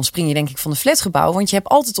 Nou, dan spring je denk ik van de flatgebouw. Want je hebt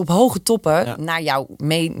altijd op hoge toppen naar jouw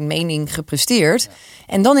mening gepresteerd. Ja.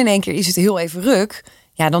 En dan in één keer is het heel even ruk.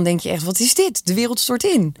 Ja, dan denk je echt, wat is dit? De wereld stort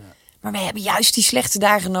in. Ja. Maar wij hebben juist die slechte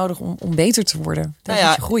dagen nodig om beter te worden. Dat is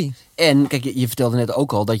je groei. En kijk, je vertelde net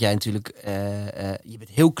ook al dat jij natuurlijk... je bent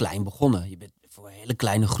heel klein begonnen. Je bent voor hele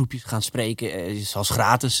kleine groepjes gaan spreken. Zelfs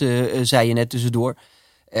gratis, zei je net tussendoor.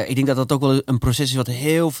 Ik denk dat dat ook wel een proces is wat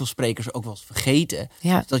heel veel sprekers ook wel eens vergeten.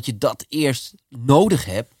 Ja. Dus dat je dat eerst nodig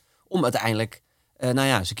hebt om uiteindelijk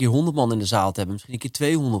eens een keer 100 man in de zaal te hebben. Misschien een keer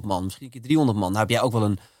 200 man, misschien een keer 300 man. Nou heb jij ook wel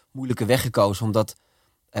een moeilijke weg gekozen. Omdat,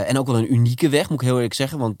 en ook wel een unieke weg, moet ik heel eerlijk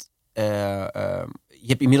zeggen. Want je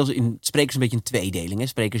hebt inmiddels in sprekers een beetje een tweedeling. Hè?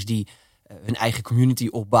 Sprekers die hun eigen community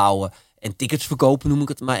opbouwen en tickets verkopen, noem ik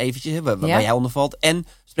het maar eventjes, waar jij onder valt. En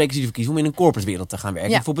sprekers die ervoor kiezen om in een corporate wereld te gaan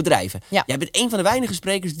werken voor bedrijven. Ja. Jij bent een van de weinige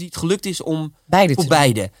sprekers die het gelukt is om voor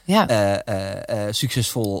beide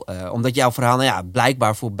succesvol, omdat jouw verhaal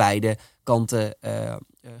blijkbaar voor beide kanten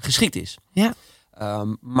geschikt is. Ja.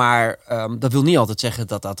 Maar dat wil niet altijd zeggen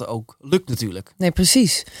dat dat ook lukt natuurlijk. Nee,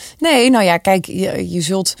 precies. Nee, nou ja, kijk, je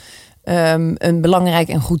zult een belangrijk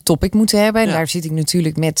en goed topic moeten hebben. En daar zit ik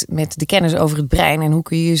natuurlijk met de kennis over het brein en hoe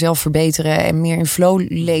kun je jezelf verbeteren en meer in flow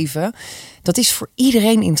leven. Dat is voor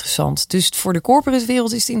iedereen interessant. Dus voor de corporate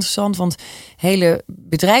wereld is het interessant, want hele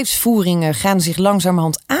bedrijfsvoeringen gaan zich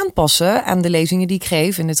langzamerhand aanpassen aan de lezingen die ik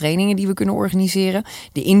geef en de trainingen die we kunnen organiseren,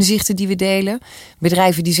 de inzichten die we delen.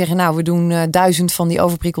 Bedrijven die zeggen, nou, we doen 1000 van die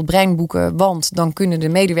overprikkeld breinboeken, want dan kunnen de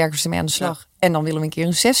medewerkers ermee aan de slag. Ja. En dan willen we een keer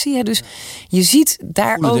een sessie. Hè? Dus je ziet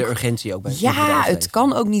daar ook de urgentie ook bij. Ja, het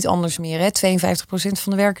kan ook niet anders meer. Hè? 52%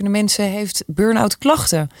 van de werkende mensen heeft burn-out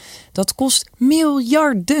klachten. Dat kost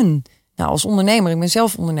miljarden. Nou, als ondernemer, ik ben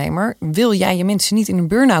zelf ondernemer, wil jij je mensen niet in een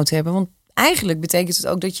burn-out hebben? Want eigenlijk betekent het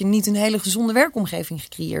ook dat je niet een hele gezonde werkomgeving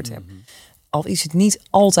gecreëerd hebt. Al is het niet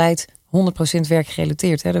altijd 100%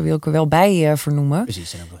 werkgerelateerd. Hè? Daar wil ik er wel bij vernoemen. Precies, er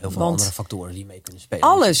zijn ook heel veel andere factoren die mee kunnen spelen.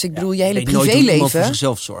 Alles. Ik bedoel, je hele privéleven. Voor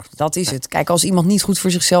zichzelf zorgt. Dat is het. Kijk, als iemand niet goed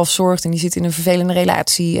voor zichzelf zorgt en die zit in een vervelende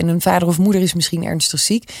relatie en een vader of moeder is misschien ernstig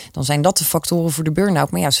ziek, dan zijn dat de factoren voor de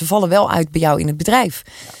burn-out. Maar ja, ze vallen wel uit bij jou in het bedrijf.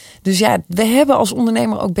 Ja. Dus ja, we hebben als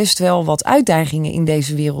ondernemer ook best wel wat uitdagingen in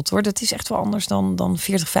deze wereld, hoor. Dat is echt wel anders dan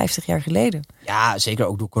 40, 50 jaar geleden. Ja, zeker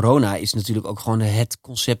ook door corona is natuurlijk ook gewoon het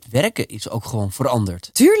concept werken is ook gewoon veranderd.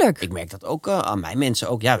 Tuurlijk. Ik merk dat ook aan mijn mensen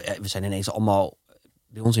ook. Ja, we zijn ineens allemaal,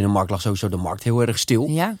 bij ons in de markt lag sowieso de markt heel erg stil.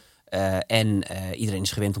 Ja. En iedereen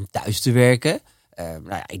is gewend om thuis te werken.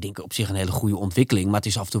 Ik denk op zich een hele goede ontwikkeling, maar het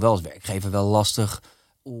is af en toe wel als werkgever wel lastig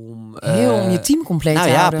om je team compleet te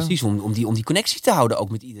houden. Ja, precies. Om die connectie te houden ook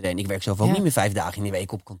met iedereen. Ik werk zelf ook niet meer 5 dagen in de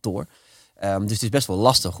week op kantoor. Dus het is best wel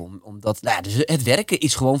lastig. Omdat dus het werken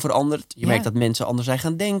is gewoon veranderd. Je merkt dat mensen anders zijn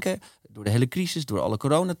gaan denken. Door de hele crisis, door alle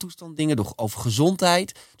coronatoestand dingen, over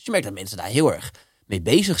gezondheid. Dus je merkt dat mensen daar heel erg mee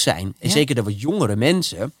bezig zijn. En zeker de wat jongere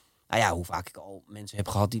mensen. Hoe vaak ik al mensen heb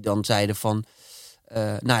gehad die dan zeiden van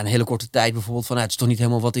een hele korte tijd bijvoorbeeld van het is toch niet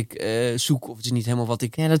helemaal wat ik zoek of het is niet helemaal wat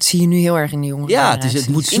ik... Ja, dat zie je nu heel erg in de jongeren. Ja, het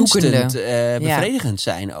moet instant bevredigend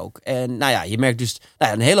zijn ook. En je merkt dus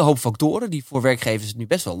een hele hoop factoren die voor werkgevers het nu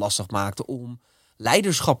best wel lastig maakten om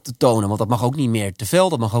leiderschap te tonen. Want dat mag ook niet meer te fel,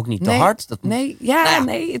 dat mag ook niet te hard.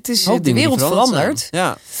 Het is de wereld verandert.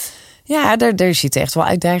 Ja. Ja, er zitten echt wel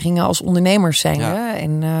uitdagingen als ondernemers zijn. Ja.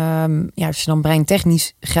 En als je dan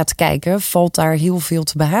breintechnisch gaat kijken, valt daar heel veel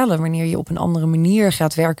te behalen wanneer je op een andere manier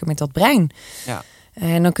gaat werken met dat brein. Ja.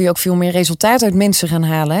 En dan kun je ook veel meer resultaat uit mensen gaan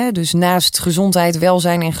halen. Hè? Dus naast gezondheid,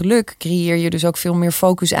 welzijn en geluk creëer je dus ook veel meer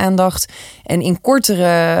focus, aandacht en in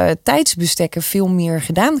kortere tijdsbestekken veel meer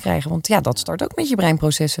gedaan krijgen. Want dat start ook met je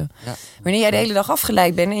breinprocessen. Ja. Wanneer jij de hele dag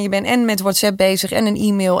afgeleid bent en je bent en met WhatsApp bezig en een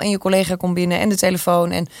e-mail en je collega komt binnen en de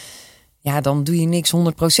telefoon en dan doe je niks 100%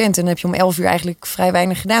 en dan heb je om 11 uur eigenlijk vrij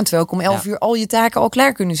weinig gedaan. Terwijl ook om 11 uur al je taken al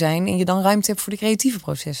klaar kunnen zijn en je dan ruimte hebt voor de creatieve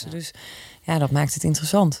processen. Ja. Dus dat maakt het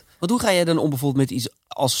interessant. Want hoe ga jij dan om bijvoorbeeld met iets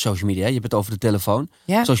als social media? Je hebt het over de telefoon.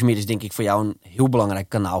 Ja. Social media is denk ik voor jou een heel belangrijk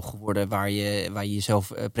kanaal geworden waar je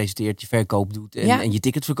jezelf presenteert, je verkoop doet en je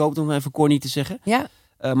tickets verkoopt, om even corny te zeggen. Ja.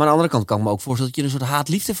 Maar aan de andere kant kan ik me ook voorstellen dat je een soort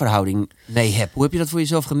haat-liefde verhouding mee hebt. Hoe heb je dat voor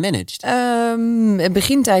jezelf gemanaged?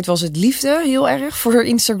 Begintijd was het liefde heel erg voor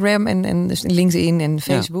Instagram en LinkedIn en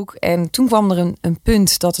Facebook. Ja. En toen kwam er een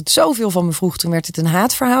punt dat het zoveel van me vroeg. Toen werd het een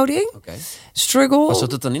haatverhouding. Okay. Struggle. Was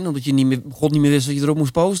dat het dan in? Omdat je niet meer wist wat je erop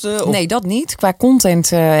moest posten? Of? Nee, dat niet. Qua content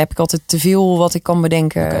heb ik altijd te veel wat ik kan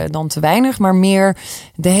bedenken dan te weinig. Maar meer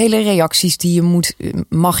de hele reacties die je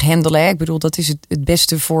mag handelen. Ik bedoel, dat is het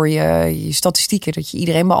beste voor je statistieken. Dat je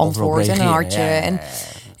iedereen beantwoordt en een hartje.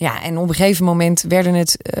 Ja, en op een gegeven moment werden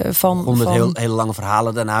het Begon met hele lange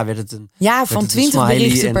verhalen. Daarna werd het van 20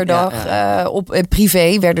 berichten per dag. Op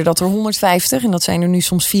privé werden dat er 150. En dat zijn er nu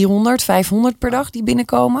soms 400, 500 per dag die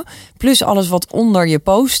binnenkomen. Plus alles wat onder je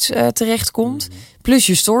post terechtkomt. Plus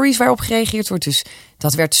je stories waarop gereageerd wordt. Dus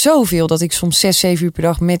dat werd zoveel dat ik soms 6, 7 uur per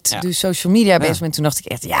dag met de social media bezig ben. Toen dacht ik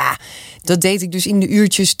echt, dat deed ik dus in de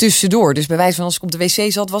uurtjes tussendoor. Dus bij wijze van als ik op de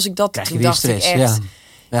wc zat, was ik dat. Krijg je toen weer dacht stress. ik echt...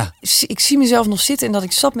 Ja. Ik zie mezelf nog zitten en dat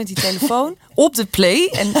ik zat met die telefoon op de play.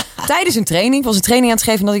 En tijdens een training, was een training aan het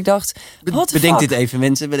geven en dat ik dacht... Bedenk dit even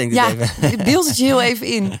mensen, bedenk dit even. Beeld het je heel even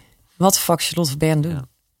in. Wat de fuck, Charlotte, wat ben je aan het doen? Ja.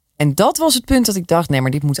 En dat was het punt dat ik dacht, nee,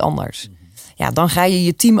 maar dit moet anders. Ja, dan ga je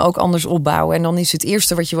je team ook anders opbouwen. En dan is het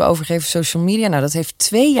eerste wat je wil overgeven social media. Nou, dat heeft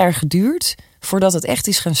 2 jaar geduurd voordat het echt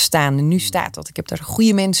is gaan staan. En nu staat dat. Ik heb daar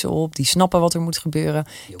goede mensen op, die snappen wat er moet gebeuren.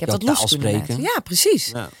 Ik heb dat los kunnen laten. Ja, precies.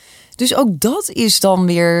 Ja. Dus ook dat is dan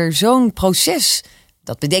weer zo'n proces.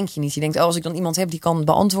 Dat bedenk je niet. Je denkt, als ik dan iemand heb die kan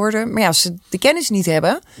beantwoorden. Maar ja, als ze de kennis niet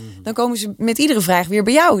hebben, dan komen ze met iedere vraag weer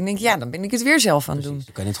bij jou. En denk je, dan ben ik het weer zelf aan het doen.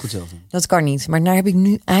 Dat kan je niet goed zelf doen. Dat kan niet. Maar daar heb ik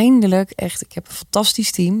nu eindelijk echt... Ik heb een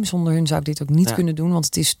fantastisch team. Zonder hun zou ik dit ook niet kunnen doen. Want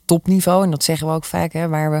het is topniveau. En dat zeggen we ook vaak. Hè,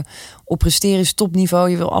 waar we op presteren is topniveau.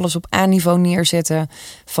 Je wil alles op A-niveau neerzetten.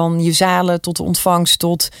 Van je zalen tot de ontvangst.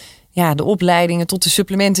 Tot de opleidingen. Tot de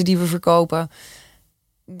supplementen die we verkopen.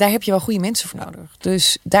 Daar heb je wel goede mensen voor nodig.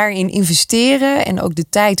 Dus daarin investeren en ook de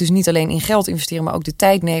tijd. Dus niet alleen in geld investeren, maar ook de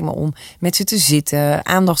tijd nemen om met ze te zitten.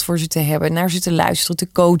 Aandacht voor ze te hebben, naar ze te luisteren,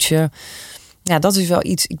 te coachen. Ja, dat is wel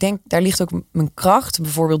iets. Ik denk, daar ligt ook mijn kracht.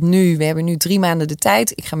 Bijvoorbeeld nu, we hebben nu 3 maanden de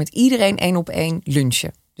tijd. Ik ga met iedereen 1-op-1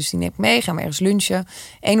 lunchen. Dus die neem ik mee, gaan we ergens lunchen.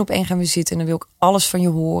 1-op-1 gaan we zitten en dan wil ik alles van je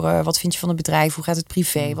horen. Wat vind je van het bedrijf? Hoe gaat het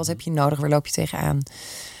privé? Wat heb je nodig? Waar loop je tegenaan?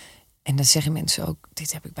 En dan zeggen mensen ook,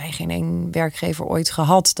 dit heb ik bij geen één werkgever ooit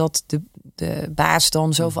gehad. Dat de baas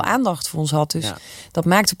dan zoveel aandacht voor ons had. Dus dat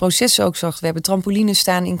maakt de processen ook zacht. We hebben trampolines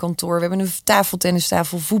staan in kantoor. We hebben een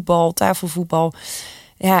tafeltennistafel, tafelvoetbal.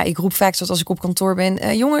 Ja, ik roep vaak dat als ik op kantoor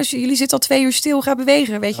ben. Jongens, jullie zitten al 2 uur stil, ga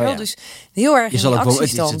bewegen. Weet je wel? Dus heel erg in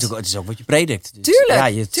actiestand. Het is ook wat je predikt. Dus,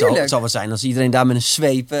 tuurlijk, het zal wat zijn als iedereen daar met een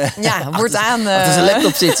zweep... wordt aan... achter zijn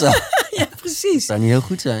laptop zit zo. Ja, precies. Dat zou niet heel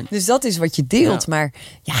goed zijn. Dus dat is wat je deelt. Ja.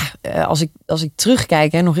 Maar als ik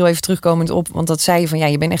terugkijk, nog heel even terugkomend op... want dat zei je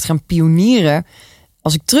van, je bent echt gaan pionieren.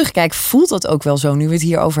 Als ik terugkijk, voelt dat ook wel zo, nu we het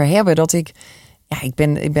hierover hebben... dat ik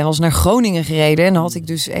ben al eens naar Groningen gereden... en dan had ik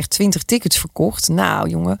dus echt 20 tickets verkocht. Nou,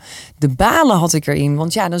 jongen, de balen had ik erin.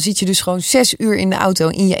 Want dan zit je dus gewoon 6 uur in de auto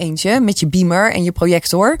in je eentje... met je beamer en je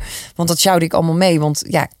projector. Want dat sjouwde ik allemaal mee. Want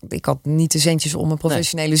ik had niet de centjes om een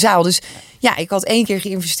professionele zaal. Dus ik had 1 keer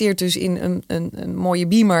geïnvesteerd dus in een mooie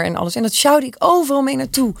beamer en alles. En dat sjouwde ik overal mee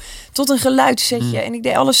naartoe. Tot een geluidssetje. En ik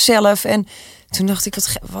deed alles zelf. En toen dacht ik,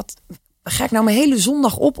 wat ga ik nou mijn hele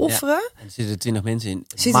zondag opofferen? Ja, er zitten 20 mensen in.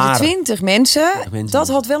 Zitten er 20 mensen? Dat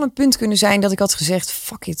had wel een punt kunnen zijn dat ik had gezegd...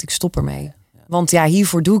 fuck it, ik stop ermee. Ja. Want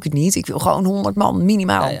hiervoor doe ik het niet. Ik wil gewoon 100 man,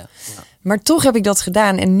 minimaal. Ja. Maar toch heb ik dat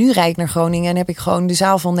gedaan. En nu rijd ik naar Groningen en heb ik gewoon de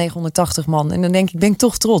zaal van 980 man. En dan denk ik, ben ik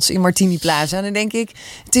toch trots in Martini Plaza. En dan denk ik,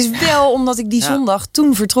 het is wel omdat ik die zondag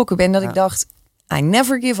toen vertrokken ben... dat ik dacht, I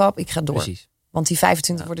never give up, ik ga door. Precies. Want die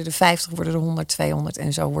 25 worden er 50, worden er 100, 200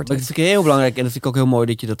 en zo wordt het. Dat vind ik heel belangrijk en dat vind ik ook heel mooi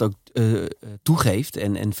dat je dat ook toegeeft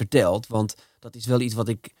en vertelt. Want dat is wel iets wat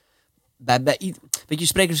ik weet je,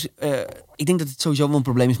 sprekers... ik denk dat het sowieso wel een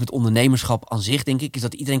probleem is met ondernemerschap aan zich, denk ik. Is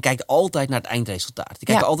dat iedereen kijkt altijd naar het eindresultaat. Die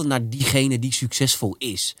kijken altijd naar diegene die succesvol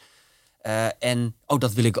is. En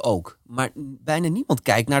dat wil ik ook. Maar bijna niemand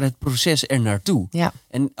kijkt naar het proces er naartoe. Ja.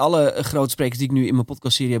 En alle grote sprekers die ik nu in mijn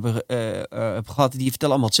podcastserie heb gehad, die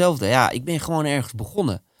vertellen allemaal hetzelfde. Ja, ik ben gewoon ergens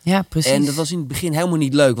begonnen. Ja, precies. En dat was in het begin helemaal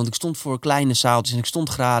niet leuk. Want ik stond voor kleine zaaltjes en ik stond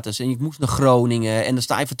gratis. En ik moest naar Groningen en dan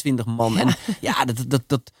sta je voor 20 man. Ja. En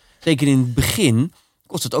dat zeker in het begin...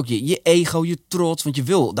 kost het ook je ego, je trots. Want je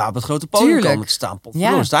wil daar op het grote podium komen te staan.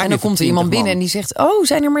 En dan komt er iemand binnen en die zegt...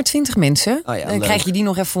 zijn er maar 20 mensen? Dan leuk. Krijg je die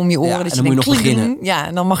nog even om je oren. Dat en dan moet je nog beginnen. Ja,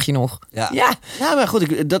 en dan mag je nog. Ja, maar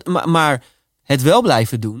goed. Maar het wel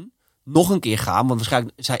blijven doen. Nog een keer gaan. Want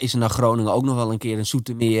waarschijnlijk is er naar Groningen ook nog wel een keer een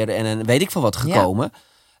Zoetermeer. En een weet ik veel wat gekomen.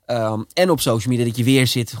 En op social media dat je weer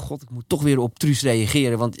zit. God, ik moet toch weer op Truus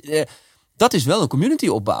reageren. Want... dat is wel een community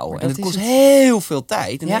opbouwen. En het kost heel veel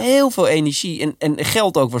tijd en heel veel energie. En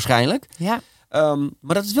geld ook waarschijnlijk. Ja.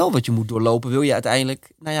 Maar dat is wel wat je moet doorlopen. Wil je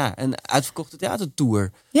uiteindelijk een uitverkochte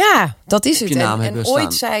theatertour. Ja, dat is het. En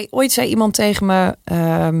ooit zei iemand tegen me...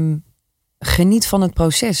 geniet van het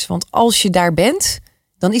proces. Want als je daar bent...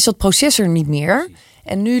 dan is dat proces er niet meer. Precies.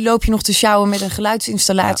 En nu loop je nog te sjouwen met een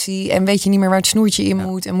geluidsinstallatie en weet je niet meer waar het snoertje in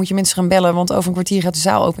moet. En moet je mensen gaan bellen, want over een kwartier gaat de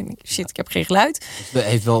zaal open. En shit, ik heb geen geluid. Het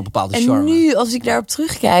heeft wel een bepaalde En charme. nu, als ik daarop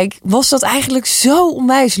terugkijk, was dat eigenlijk zo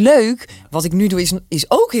onwijs leuk. Wat ik nu doe is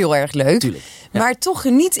ook heel erg leuk. Tuurlijk. Ja. Maar toch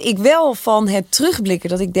geniet ik wel van het terugblikken.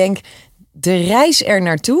 Dat ik denk, de reis er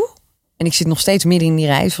naartoe. En ik zit nog steeds midden in die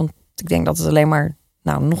reis. Want ik denk dat het alleen maar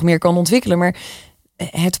nog meer kan ontwikkelen. Maar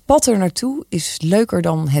het pad er naartoe is leuker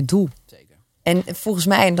dan het doel. Zeker. En volgens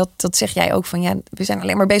mij, en dat zeg jij ook, van ja, we zijn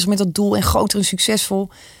alleen maar bezig met dat doel en groter en succesvol.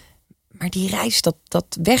 Maar die reis, dat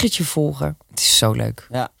weggetje volgen, het is zo leuk.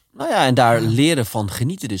 Ja. Nou ja, en daar leren van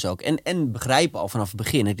genieten dus ook. En begrijpen al vanaf het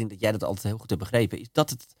begin. Ik denk dat jij dat altijd heel goed hebt begrepen. Is dat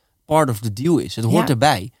het part of the deal is. Het hoort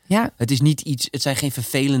erbij. Ja. Het is niet iets. Het zijn geen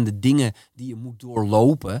vervelende dingen die je moet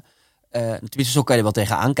doorlopen. Tenminste, zo kan je er wel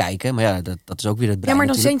tegenaan kijken. Maar ja, dat is ook weer het brein. Ja, maar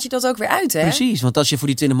dan natuurlijk. zend je dat ook weer uit, hè? Precies, want als je voor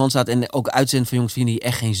die 20 man staat en ook uitzendt van jongens vinden die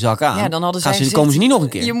echt geen zak aan. Ja, dan hadden zij gezegd, komen ze niet nog een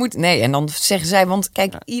keer. En dan zeggen zij, want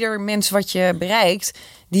kijk, ieder mens wat je bereikt,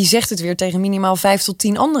 die zegt het weer tegen minimaal 5 tot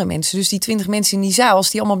 10 andere mensen. Dus die 20 mensen in die zaal, als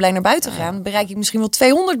die allemaal blij naar buiten gaan, bereik ik misschien wel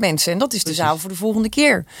 200 mensen. En dat is de zaal voor de volgende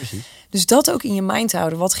keer. Precies. Dus dat ook in je mind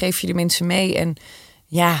houden. Wat geef je de mensen mee? En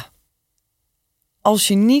ja, als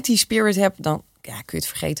je niet die spirit hebt, dan kun je het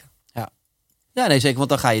vergeten. Ja, nee, zeker,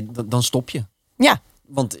 want dan stop je. Ja.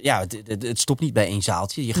 Want ja, het stopt niet bij één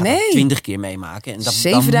zaaltje. Je gaat Nee. het 20 keer meemaken. En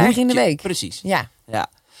 7 dagen in de week. Precies. Ja. Ja.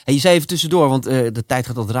 En je zei even tussendoor, want de tijd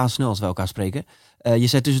gaat altijd razendsnel als we elkaar spreken. Je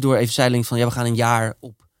zei tussendoor even zijdelings van, ja, we gaan een jaar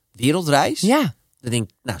op wereldreis. Ja. Dan denk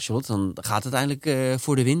ik, nou Charlotte, dan gaat het eindelijk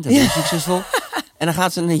voor de wind. Dat is succesvol. En dan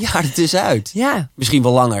gaat ze een jaar ertussenuit. Ja. Misschien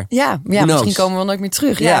wel langer. Ja, knows? misschien komen we wel nooit meer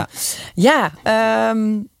terug. Ja,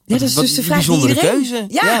 dat is Wat dus de een vraag die bijzondere iedereen... keuze.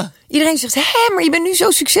 Ja, Ja. iedereen zegt, hé, maar je bent nu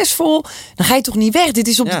zo succesvol. Dan ga je toch niet weg? Dit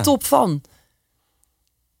is op de top van.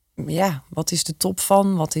 Ja, wat is de top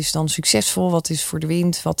van? Wat is dan succesvol? Wat is voor de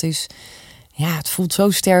wind? Wat is... Ja, het voelt zo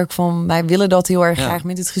sterk van, wij willen dat heel erg graag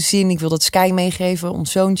met het gezin. Ik wil dat Sky meegeven,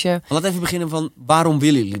 ons zoontje. Maar laten we even beginnen van, waarom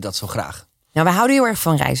willen jullie dat zo graag? Nou, wij houden heel erg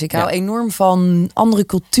van reizen. Ik hou enorm van andere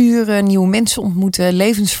culturen, nieuwe mensen ontmoeten,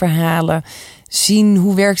 levensverhalen. Zien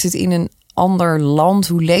hoe werkt het in een ander land,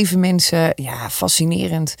 hoe leven mensen. Ja,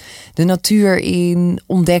 fascinerend. De natuur in,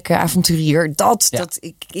 ontdekken, avonturier.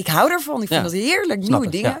 Ik hou ervan. Ik vind dat heerlijk. Nieuwe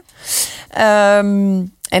dingen.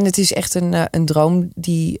 En het is echt een droom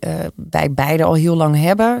die wij beiden al heel lang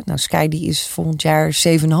hebben. Nou, Sky die is volgend jaar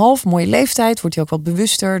 7,5. Mooie leeftijd. Wordt hij ook wat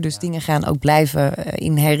bewuster. Dus dingen gaan ook blijven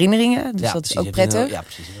in herinneringen. Dus dat is ook prettig.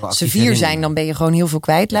 Als ze 4 zijn, dan ben je gewoon heel veel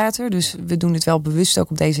kwijt later. Dus we doen het wel bewust ook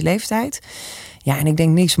op deze leeftijd. Ja, en ik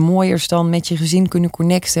denk niks mooiers dan met je gezin kunnen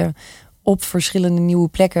connecten op verschillende nieuwe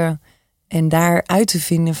plekken. En daar uit te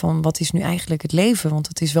vinden van wat is nu eigenlijk het leven. Want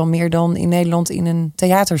het is wel meer dan in Nederland in een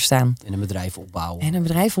theater staan. En een bedrijf opbouwen. En een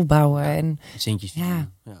bedrijf opbouwen. En centjes.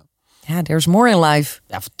 Ja, there's more in life.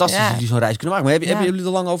 Ja, fantastisch dat jullie zo'n reis kunnen maken. Maar hebben jullie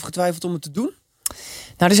er lang over getwijfeld om het te doen?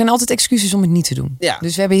 Nou, er zijn altijd excuses om het niet te doen. Ja.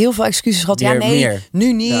 Dus we hebben heel veel excuses gehad.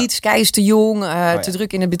 Nu niet. Ja. Sky is te jong, te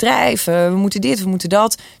druk in het bedrijf. We moeten dit, we moeten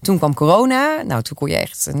dat. Toen kwam corona. Nou, toen kon je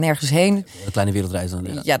echt nergens heen. Een kleine wereldreis dan.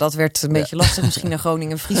 Ja, dat werd een beetje lastig. Misschien naar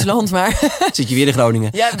Groningen en Friesland. Maar zit je weer in Groningen?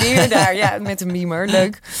 Ja, weer daar. Ja, met een beamer.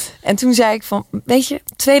 Leuk. En toen zei ik van, weet je,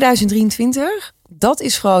 2023, dat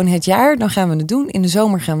is gewoon het jaar. Dan gaan we het doen. In de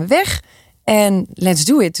zomer gaan we weg. En let's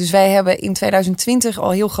do it. Dus wij hebben in 2020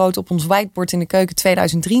 al heel groot op ons whiteboard in de keuken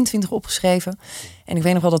 2023 opgeschreven. En ik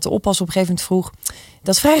weet nog wel dat de oppas op een gegeven moment vroeg,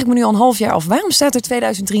 dat vraag ik me nu al een half jaar af. Waarom staat er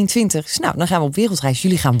 2023? Dus nou, dan gaan we op wereldreis.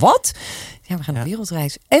 Jullie gaan wat? Ja, we gaan op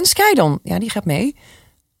wereldreis. En Sky dan? Ja, die gaat mee.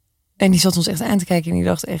 En die zat ons echt aan te kijken en die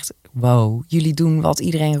dacht echt, wow, jullie doen wat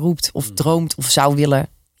iedereen roept of droomt of zou willen.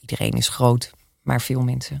 Iedereen is groot, maar veel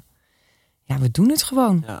mensen. Ja, we doen het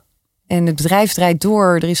gewoon. Ja. En het bedrijf draait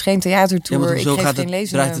door. Er is geen theatertour. Ik geef geen lezingen.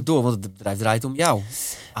 Draait het door, want het bedrijf draait om jou.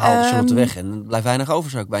 Haal Charlotte weg en er blijft weinig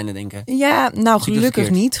over, zou ik bijna denken. Ja, nou gelukkig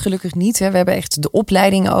niet. Gelukkig niet. Hè. We hebben echt de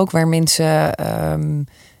opleidingen ook, waar mensen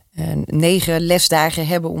 9 lesdagen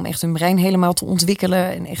hebben om echt hun brein helemaal te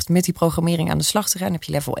ontwikkelen. En echt met die programmering aan de slag te gaan. Dan heb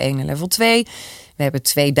je level 1 en level 2. We hebben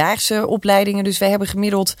 2-daagse opleidingen. Dus wij hebben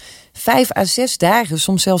gemiddeld 5 à 6 dagen,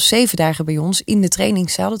 soms zelfs 7 dagen bij ons in de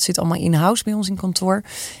trainingszaal. Dat zit allemaal in-house bij ons in kantoor.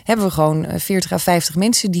 Hebben we gewoon 40 à 50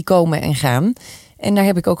 mensen die komen en gaan. En daar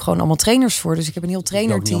heb ik ook gewoon allemaal trainers voor. Dus ik heb een heel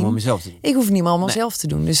trainerteam. Ik hoef het niet allemaal zelf te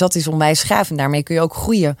doen. Dus dat is onwijs gaaf. En daarmee kun je ook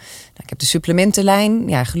groeien. Nou, ik heb de supplementenlijn.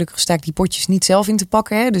 Ja, gelukkig sta ik die potjes niet zelf in te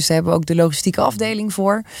pakken. Hè. Dus daar hebben we ook de logistieke afdeling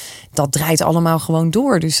voor. Dat draait allemaal gewoon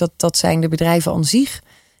door. Dus dat zijn de bedrijven aan zich.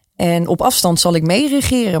 En op afstand zal ik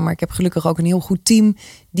meeregeren. Maar ik heb gelukkig ook een heel goed team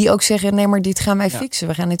die ook zeggen, nee, maar dit gaan wij fixen.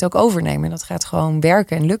 We gaan dit ook overnemen. En dat gaat gewoon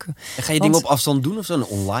werken en lukken. En ga je dingen op afstand doen of zo?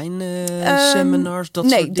 Online seminars, dat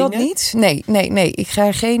soort dingen? Nee, dat niet. Nee. Ik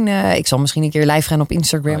ga geen... ik zal misschien een keer live gaan op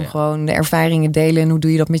Instagram. Gewoon de ervaringen delen. En hoe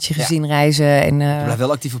doe je dat met je gezin reizen. En, je blijft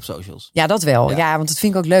wel actief op socials. Ja, dat wel. Ja, want dat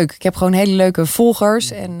vind ik ook leuk. Ik heb gewoon hele leuke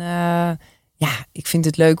volgers. En ik vind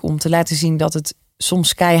het leuk om te laten zien dat het soms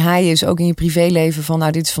sky high is, ook in je privéleven, van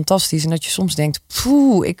nou, dit is fantastisch. En dat je soms denkt,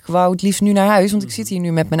 ik wou het liefst nu naar huis, want ik zit hier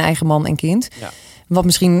nu met mijn eigen man en kind. Ja. Wat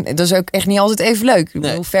misschien, dat is ook echt niet altijd even leuk. Ik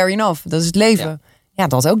bedoel, fair enough, dat is het leven. Ja,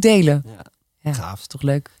 dat ook delen. Ja, gaaf. Is toch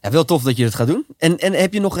leuk. Ja, wel tof dat je het gaat doen. En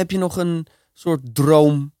heb je nog een soort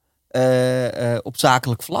droom op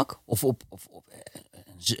zakelijk vlak? Of op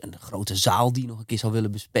een grote zaal die je nog een keer zou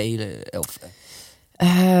willen bespelen?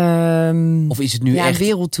 Of is het nu echt... een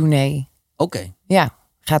wereldtournee. Oké. Ja,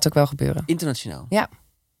 gaat ook wel gebeuren. Internationaal? Ja.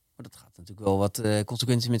 Maar dat gaat natuurlijk wel wat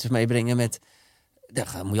consequenties met zich meebrengen. Dan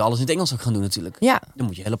moet je alles in het Engels ook gaan doen natuurlijk. Ja. Dan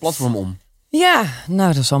moet je hele platform om. Ja,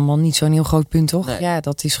 nou dat is allemaal niet zo'n heel groot punt, toch? Nee. Ja,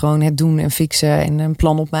 dat is gewoon het doen en fixen en een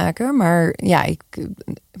plan opmaken. Maar ja,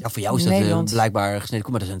 voor jou is dat blijkbaar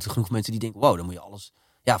gesneden. Maar er zijn natuurlijk genoeg mensen die denken, wow, dan moet je alles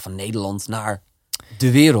van Nederland naar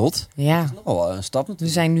de wereld. Ja. Dat is nogal een stap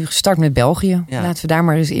natuurlijk. We zijn nu gestart met België. Ja. Laten we daar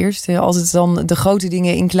maar eens eerst. Altijd dan de grote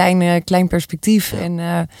dingen in klein perspectief. Ja. En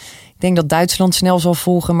ik denk dat Duitsland snel zal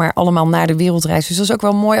volgen, maar allemaal naar de wereldreis. Dus dat is ook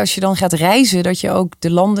wel mooi als je dan gaat reizen, dat je ook de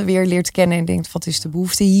landen weer leert kennen en denkt, wat is de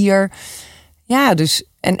behoefte hier? Ja, dus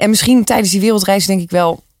en misschien tijdens die wereldreis denk ik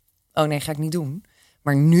wel, oh nee, ga ik niet doen.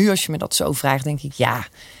 Maar nu als je me dat zo vraagt, denk ik, ja,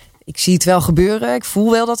 ik zie het wel gebeuren. Ik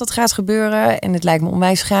voel wel dat het gaat gebeuren. En het lijkt me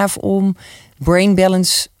onwijs gaaf om brain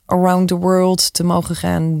balance around the world te mogen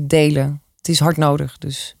gaan delen. Het is hard nodig,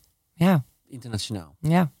 dus ja. Internationaal.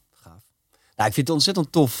 Ja. Gaaf. Nou, ik vind het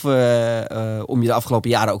ontzettend tof om je de afgelopen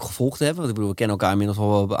jaren ook gevolgd te hebben. Want ik bedoel, we kennen elkaar inmiddels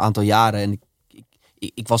al een aantal jaren. En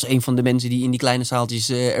ik was een van de mensen die in die kleine zaaltjes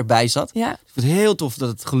erbij zat. Ja. Ik vind het heel tof dat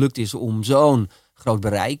het gelukt is om zo'n groot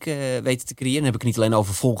bereik weten te creëren. Dan heb ik het niet alleen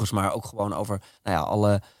over volgers, maar ook gewoon over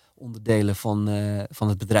alle onderdelen van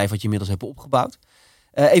het bedrijf wat je inmiddels hebt opgebouwd.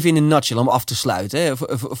 Even in een nutshell om af te sluiten. Hè,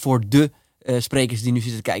 voor de sprekers die nu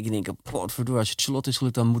zitten kijken en denken, verdorie, als het Charlotte is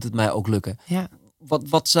gelukt, dan moet het mij ook lukken. Ja.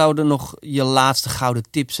 Wat zou er nog je laatste gouden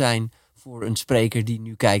tip zijn voor een spreker die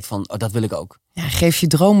nu kijkt van, dat wil ik ook? Ja, geef je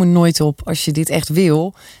dromen nooit op. Als je dit echt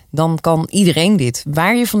wil, dan kan iedereen dit.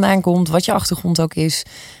 Waar je vandaan komt, wat je achtergrond ook is,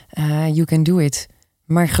 you can do it.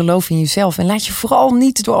 Maar geloof in jezelf. En laat je vooral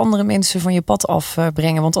niet door andere mensen van je pad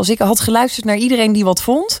afbrengen. Want als ik had geluisterd naar iedereen die wat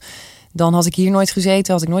vond, dan had ik hier nooit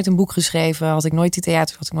gezeten, had ik nooit een boek geschreven, had ik nooit die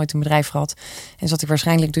theater, had ik nooit een bedrijf gehad. En zat ik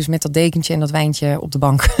waarschijnlijk dus met dat dekentje en dat wijntje op de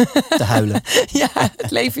bank. Te huilen. Ja,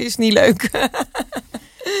 het leven is niet leuk.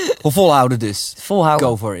 Volhouden dus. Volhouden.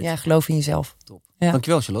 Go for it. Ja, geloof in jezelf. Top. Ja.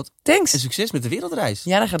 Dankjewel, Charlotte. Thanks. En succes met de wereldreis.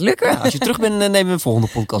 Ja, dat gaat lukken. Ja, als je terug bent, nemen we een volgende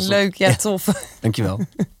podcast op. Leuk, ja, tof. Dankjewel.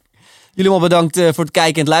 Jullie allemaal bedankt voor het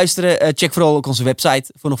kijken en het luisteren. Check vooral ook onze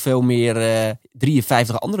website voor nog veel meer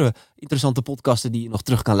 53 andere interessante podcasten die je nog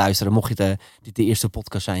terug kan luisteren. Mocht dit de eerste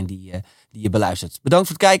podcast zijn die je beluistert. Bedankt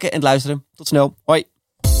voor het kijken en het luisteren. Tot snel. Hoi.